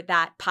under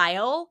that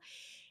pile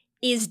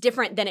is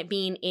different than it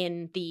being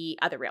in the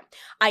other room.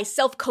 I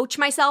self-coach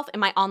myself in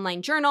my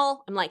online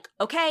journal. I'm like,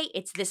 okay,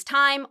 it's this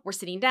time. We're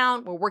sitting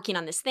down. We're working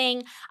on this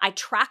thing. I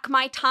track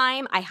my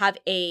time. I have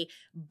a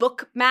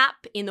book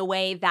map in the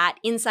way that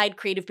inside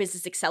Creative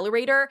Business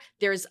Accelerator,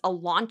 there's a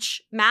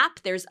launch map.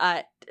 There's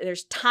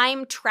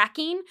time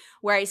tracking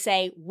where I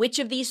say, which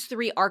of these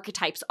 3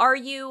 archetypes are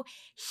you?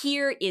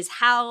 Here is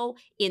how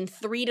in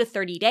 3 to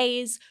 30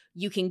 days,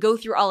 you can go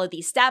through all of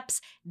these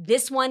steps.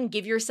 This one,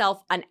 give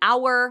yourself an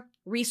hour,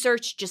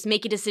 research, just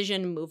make a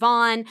decision, move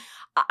on.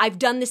 I've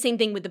done the same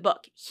thing with the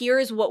book.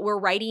 Here's what we're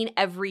writing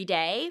every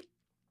day.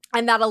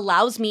 And that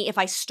allows me, if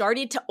I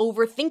started to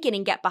overthink it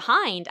and get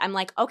behind, I'm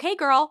like, okay,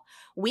 girl,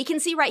 we can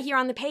see right here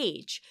on the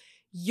page.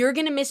 You're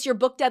going to miss your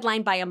book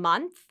deadline by a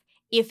month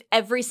if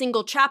every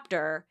single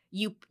chapter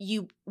you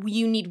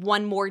need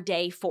one more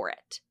day for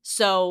it.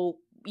 So,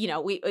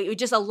 it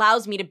just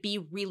allows me to be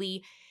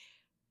really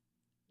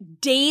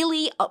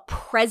daily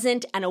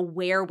present and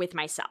aware with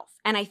myself.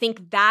 And I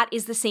think that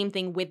is the same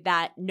thing with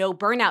that no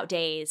burnout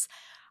days.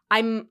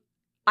 I'm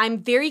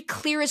very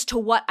clear as to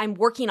what I'm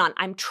working on.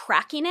 I'm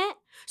tracking it.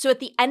 So at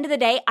the end of the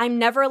day, I'm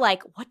never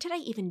like, what did I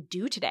even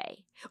do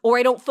today? Or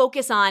I don't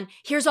focus on,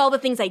 here's all the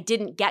things I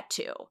didn't get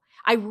to.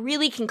 I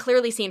really can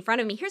clearly see in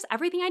front of me, here's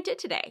everything I did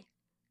today.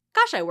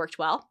 Gosh, I worked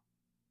well.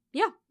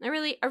 Yeah, I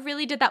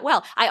really did that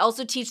well. I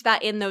also teach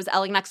that in those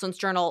Elegant Excellence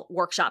Journal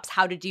workshops,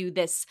 how to do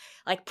this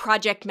like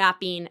project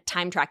mapping,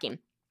 time tracking.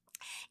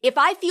 If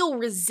I feel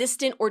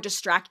resistant or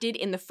distracted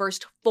in the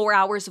first 4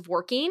 hours of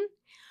working,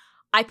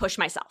 I push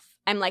myself.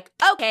 I'm like,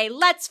 okay,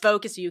 let's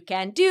focus. You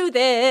can do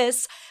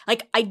this.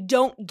 Like, I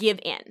don't give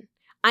in.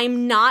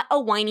 I'm not a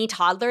whiny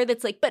toddler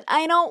that's like, but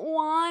I don't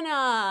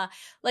wanna.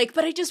 Like,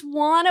 but I just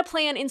wanna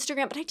play on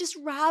Instagram, but I just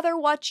rather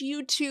watch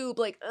YouTube.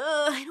 Like,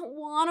 I don't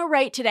wanna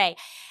write today.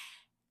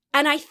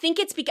 And I think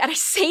it's because, I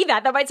say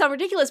that might sound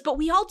ridiculous, but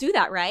we all do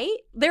that, right?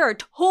 There are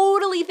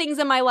totally things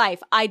in my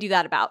life I do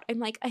that about. I'm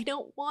like, I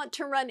don't want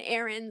to run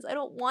errands. I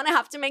don't want to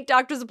have to make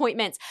doctor's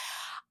appointments.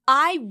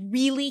 I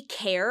really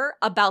care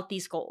about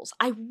these goals.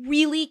 I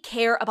really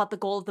care about the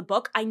goal of the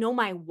book. I know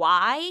my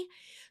why.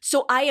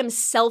 So I am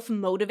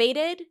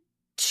self-motivated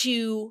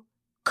to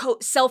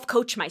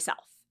self-coach myself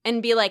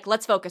and be like,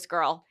 let's focus,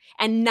 girl,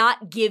 and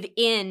not give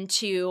in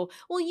to,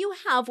 well, you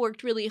have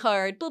worked really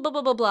hard, blah, blah,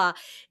 blah, blah, blah,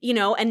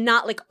 and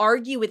not like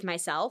argue with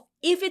myself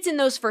if it's in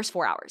those first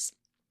 4 hours.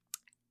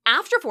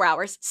 After 4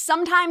 hours,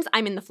 sometimes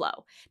I'm in the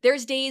flow.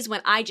 There's days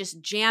when I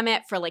just jam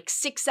it for like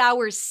 6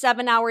 hours,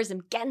 7 hours,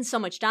 I'm getting so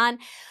much done.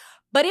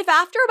 But if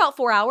after about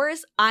 4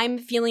 hours, I'm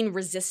feeling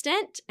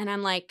resistant and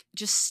I'm like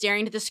just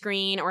staring at the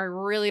screen or I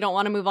really don't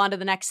want to move on to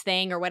the next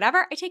thing or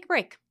whatever, I take a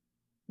break,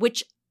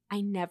 which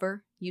I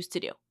never used to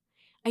do.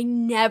 I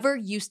never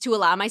used to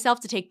allow myself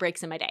to take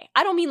breaks in my day.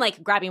 I don't mean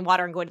like grabbing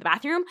water and going to the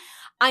bathroom.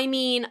 I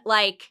mean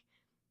like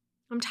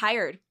I'm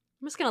tired.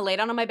 I'm just going to lay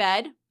down on my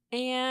bed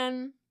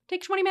and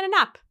take a 20-minute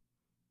nap.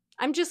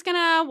 I'm just going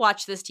to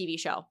watch this TV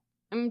show.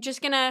 I'm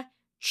just going to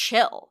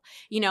chill,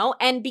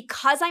 And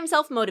because I'm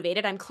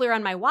self-motivated, I'm clear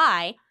on my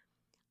why,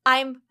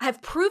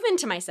 I've proven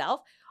to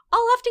myself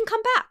I'll often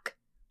come back.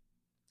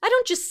 I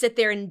don't just sit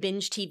there and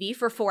binge TV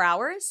for 4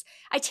 hours.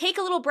 I take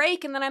a little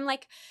break and then I'm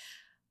like,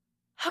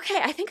 okay,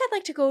 I think I'd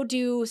like to go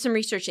do some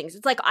research things.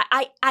 It's like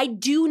I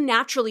do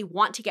naturally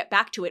want to get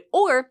back to it,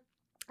 or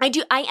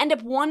I end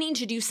up wanting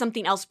to do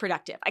something else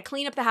productive. I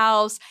clean up the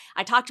house.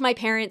 I talk to my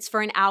parents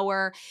for an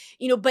hour,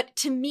 but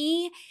to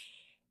me,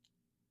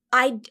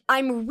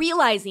 I'm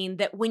realizing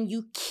that when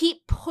you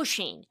keep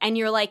pushing and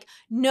you're like,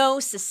 no,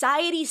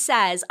 society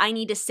says I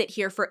need to sit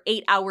here for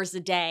 8 hours a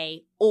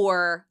day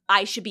or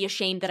I should be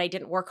ashamed that I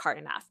didn't work hard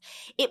enough.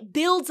 It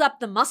builds up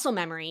the muscle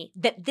memory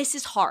that this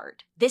is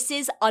hard. This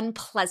is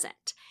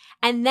unpleasant.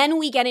 And then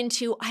we get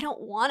into, I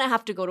don't want to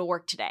have to go to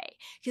work today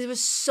because it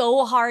was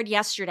so hard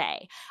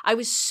yesterday. I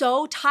was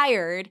so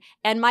tired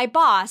and my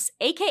boss,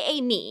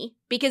 AKA me,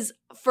 because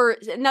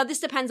now this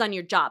depends on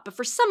your job, but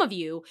for some of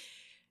you,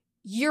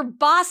 your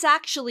boss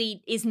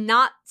actually is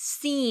not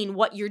seeing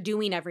what you're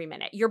doing every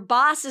minute. Your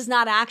boss is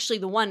not actually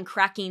the one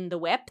cracking the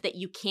whip that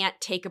you can't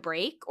take a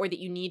break or that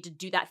you need to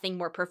do that thing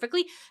more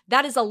perfectly.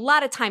 That is a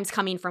lot of times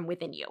coming from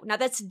within you. Now,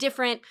 that's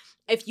different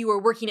if you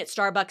were working at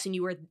Starbucks and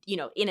you were,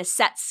 in a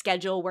set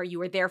schedule where you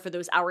were there for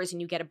those hours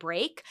and you get a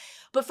break.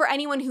 But for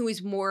anyone who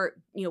is more,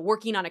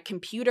 working on a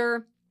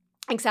computer,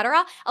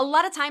 etc., a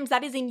lot of times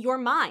that is in your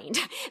mind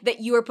that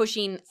you are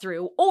pushing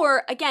through.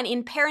 Or again,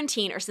 in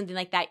parenting or something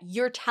like that,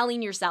 you're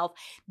telling yourself,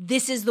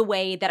 this is the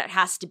way that it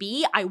has to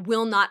be. I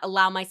will not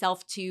allow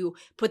myself to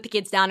put the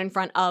kids down in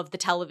front of the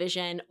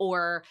television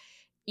or,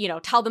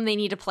 tell them they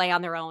need to play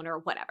on their own or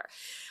whatever.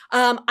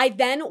 I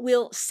then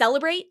will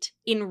celebrate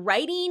in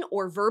writing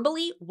or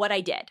verbally what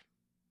I did.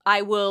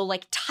 I will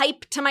like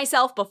type to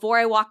myself before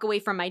I walk away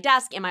from my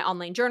desk in my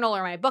online journal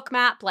or my book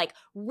map, like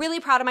really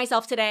proud of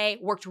myself today,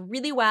 worked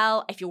really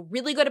well. I feel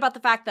really good about the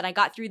fact that I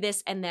got through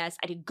this and this.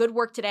 I did good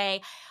work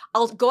today.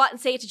 I'll go out and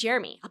say it to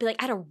Jeremy. I'll be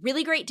like, I had a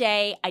really great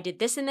day. I did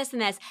this and this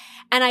and this.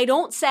 And I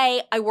don't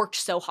say I worked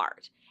so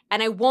hard.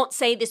 And I won't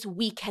say this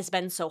week has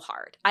been so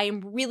hard. I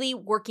am really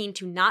working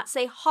to not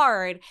say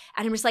hard.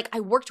 And I'm just like, I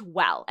worked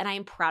well and I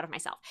am proud of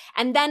myself.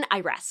 And then I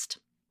rest.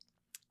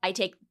 I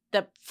take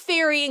the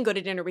ferry and go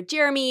to dinner with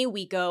Jeremy.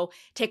 We go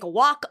take a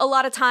walk a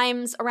lot of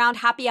times around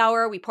happy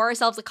hour. We pour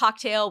ourselves a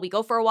cocktail. We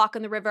go for a walk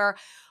on the river.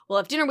 We'll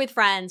have dinner with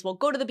friends. We'll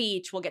go to the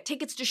beach. We'll get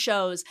tickets to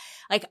shows.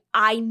 Like,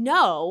 I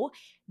know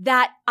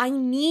that I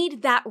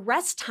need that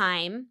rest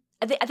time,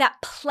 that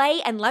play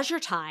and leisure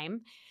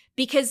time,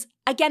 because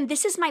again,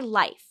 this is my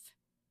life.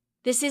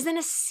 This isn't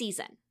a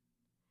season.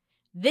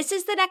 This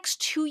is the next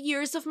 2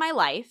 years of my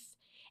life.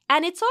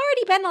 And it's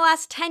already been the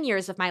last 10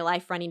 years of my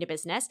life running a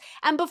business.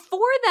 And before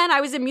then, I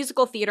was in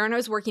musical theater and I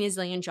was working a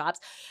zillion jobs.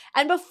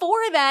 And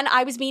before then,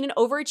 I was being an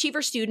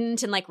overachiever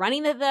student and like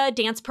running the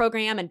dance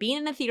program and being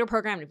in the theater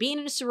program and being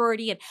in a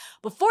sorority. And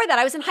before that,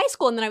 I was in high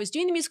school and then I was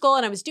doing the musical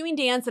and I was doing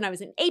dance and I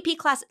was in AP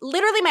class,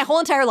 literally my whole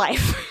entire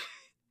life.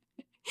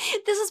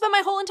 This has been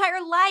my whole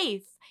entire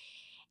life.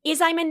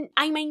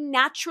 I'm a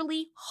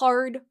naturally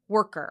hard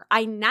worker.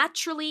 I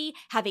naturally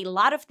have a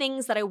lot of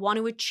things that I want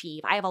to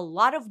achieve. I have a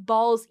lot of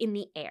balls in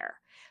the air.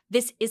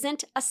 This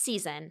isn't a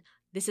season.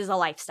 This is a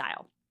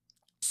lifestyle.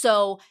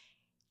 So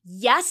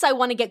yes, I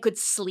want to get good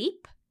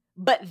sleep,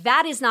 but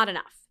that is not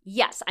enough.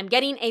 Yes, I'm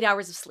getting 8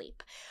 hours of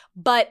sleep,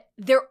 but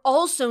there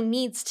also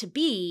needs to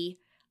be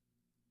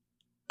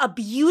a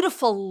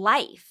beautiful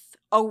life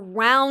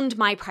around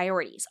my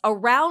priorities,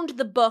 around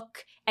the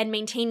book and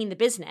maintaining the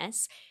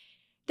business.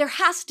 There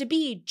has to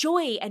be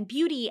joy and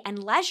beauty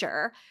and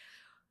leisure.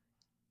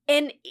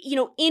 And,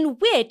 in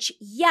which,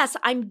 yes,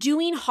 I'm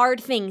doing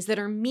hard things that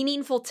are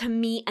meaningful to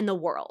me and the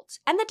world.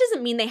 And that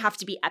doesn't mean they have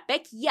to be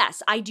epic.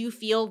 Yes, I do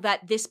feel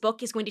that this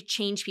book is going to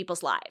change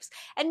people's lives.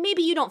 And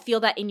maybe you don't feel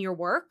that in your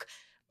work,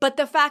 but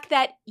the fact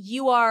that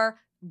you are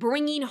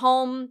bringing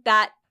home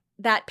that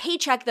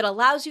paycheck that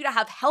allows you to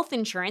have health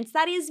insurance,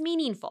 that is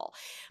meaningful.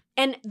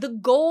 And the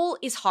goal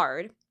is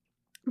hard,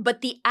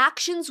 but the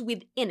actions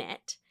within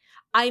it,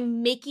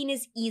 I'm making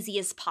as easy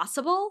as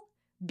possible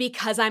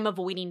because I'm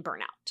avoiding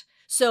burnout.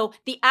 So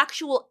the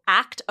actual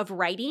act of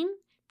writing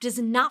does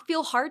not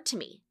feel hard to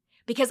me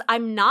because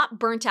I'm not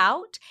burnt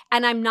out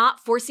and I'm not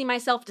forcing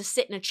myself to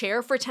sit in a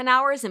chair for 10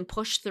 hours and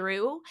push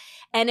through.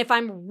 And if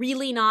I'm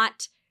really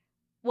not,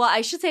 I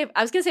was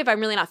going to say if I'm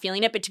really not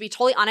feeling it, but to be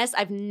totally honest,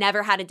 I've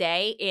never had a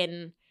day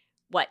in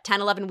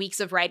 10, 11 weeks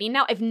of writing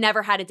now. I've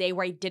never had a day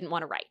where I didn't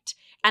want to write.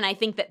 And I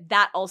think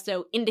that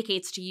also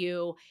indicates to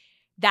you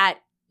that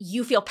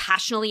you feel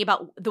passionately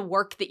about the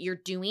work that you're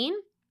doing.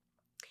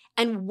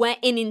 And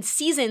in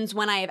seasons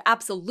when I have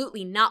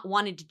absolutely not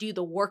wanted to do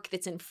the work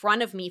that's in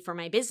front of me for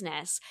my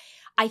business,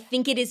 I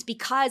think it is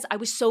because I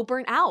was so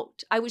burnt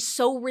out. I was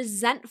so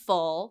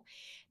resentful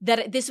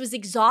that this was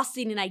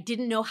exhausting and I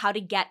didn't know how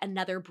to get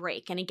another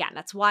break. And again,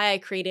 that's why I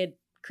created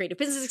Creative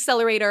Business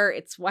Accelerator.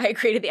 It's why I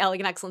created the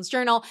Elegant Excellence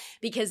Journal,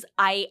 because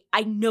I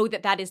know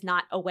that is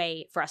not a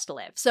way for us to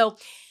live. So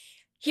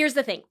here's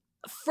the thing.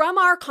 From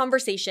our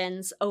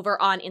conversations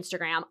over on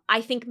Instagram,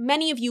 I think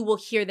many of you will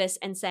hear this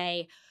and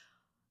say,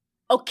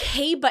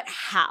 okay, but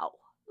how?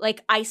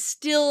 Like,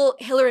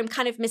 Hillary, I'm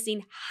kind of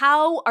missing.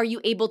 How are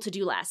you able to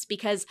do less?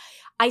 Because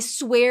I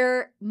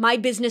swear my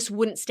business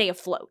wouldn't stay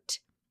afloat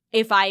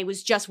if I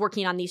was just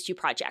working on these two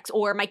projects,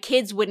 or my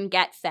kids wouldn't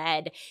get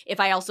fed if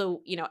I also,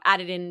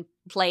 added in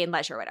play and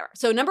leisure or whatever.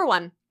 So number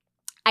one,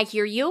 I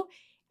hear you,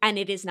 and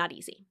it is not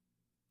easy.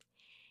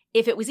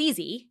 If it was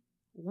easy,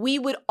 we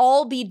would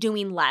all be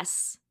doing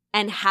less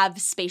and have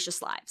spacious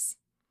lives.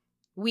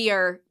 We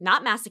are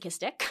not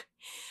masochistic.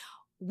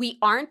 We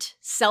aren't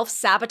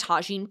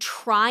self-sabotaging,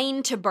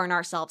 trying to burn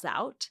ourselves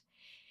out.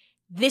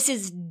 This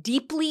is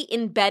deeply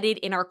embedded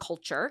in our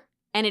culture,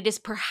 and it is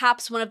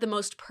perhaps one of the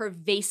most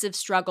pervasive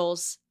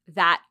struggles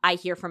that I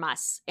hear from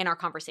us in our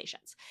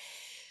conversations.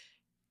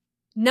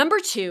 Number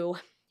two,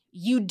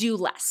 you do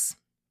less.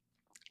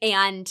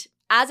 And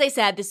as I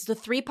said, this is a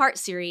 3-part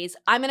series.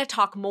 I'm going to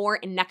talk more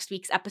in next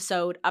week's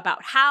episode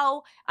about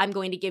how. I'm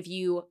going to give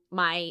you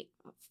my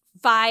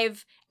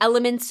 5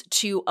 elements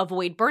to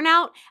avoid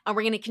burnout, and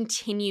we're going to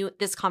continue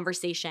this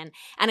conversation.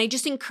 And I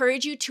just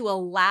encourage you to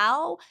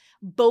allow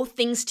both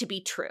things to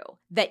be true.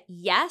 That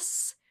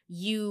yes,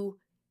 you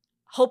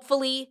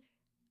hopefully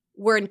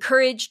were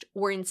encouraged,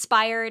 were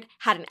inspired,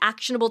 had an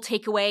actionable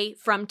takeaway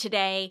from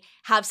today,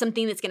 have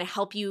something that's going to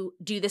help you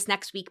do this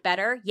next week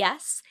better.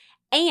 Yes.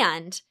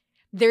 And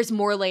there's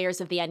more layers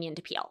of the onion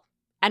to peel.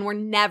 And we're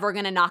never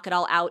going to knock it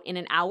all out in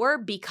an hour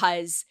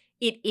because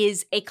it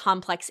is a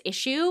complex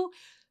issue.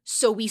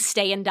 So we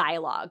stay in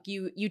dialogue.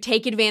 You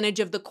take advantage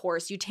of the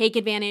course. You take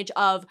advantage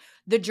of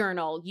the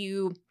journal.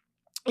 You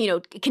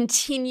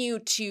continue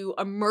to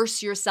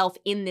immerse yourself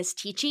in this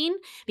teaching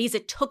because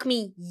it took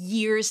me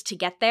years to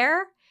get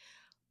there.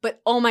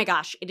 But oh my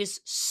gosh, it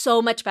is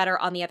so much better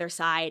on the other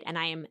side. And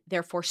I am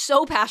therefore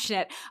so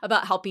passionate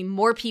about helping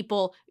more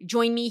people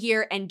join me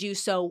here and do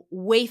so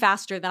way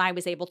faster than I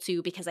was able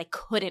to because I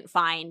couldn't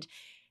find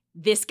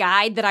this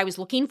guide that I was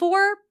looking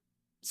for.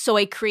 So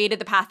I created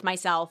the path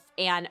myself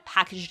and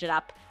packaged it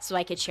up so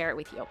I could share it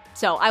with you.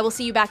 So I will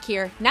see you back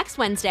here next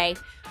Wednesday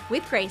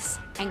with grace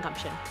and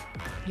gumption.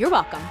 You're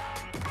welcome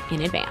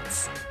in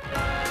advance.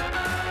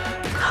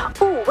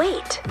 Oh,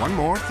 wait. One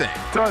more thing.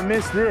 Don't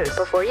miss this.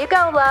 Before you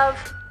go,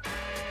 love.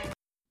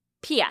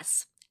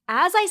 P.S.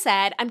 As I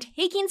said, I'm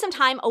taking some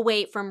time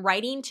away from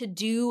writing to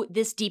do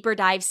this deeper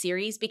dive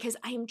series because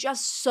I am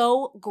just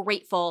so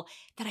grateful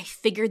that I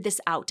figured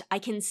this out. I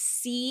can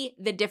see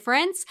the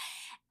difference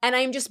and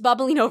I'm just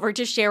bubbling over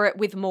to share it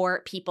with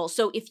more people.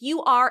 So if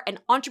you are an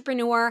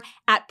entrepreneur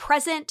at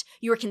present,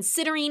 you're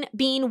considering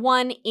being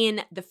one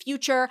in the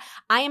future,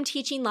 I am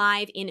teaching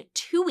live in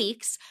 2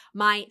 weeks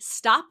my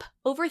Stop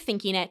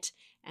Overthinking It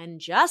and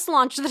Just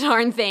Launch the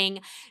Darn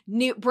Thing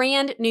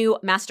brand new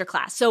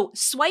masterclass. So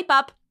swipe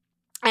up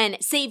and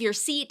save your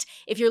seat.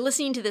 If you're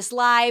listening to this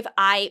live,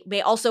 I may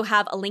also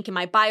have a link in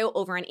my bio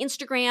over on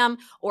Instagram,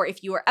 or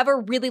if you are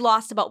ever really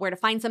lost about where to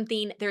find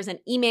something, there's an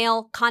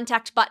email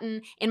contact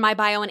button in my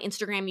bio on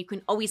Instagram. You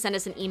can always send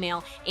us an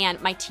email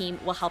and my team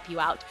will help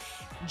you out.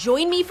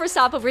 Join me for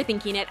Stop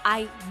Overthinking It.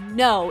 I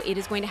know it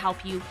is going to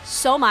help you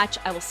so much.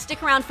 I will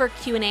stick around for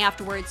Q&A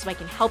afterwards so I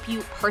can help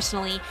you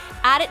personally.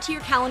 Add it to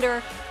your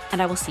calendar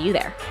and I will see you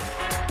there.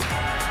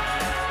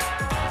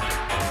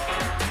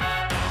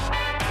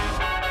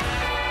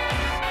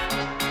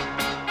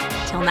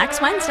 Till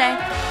next Wednesday.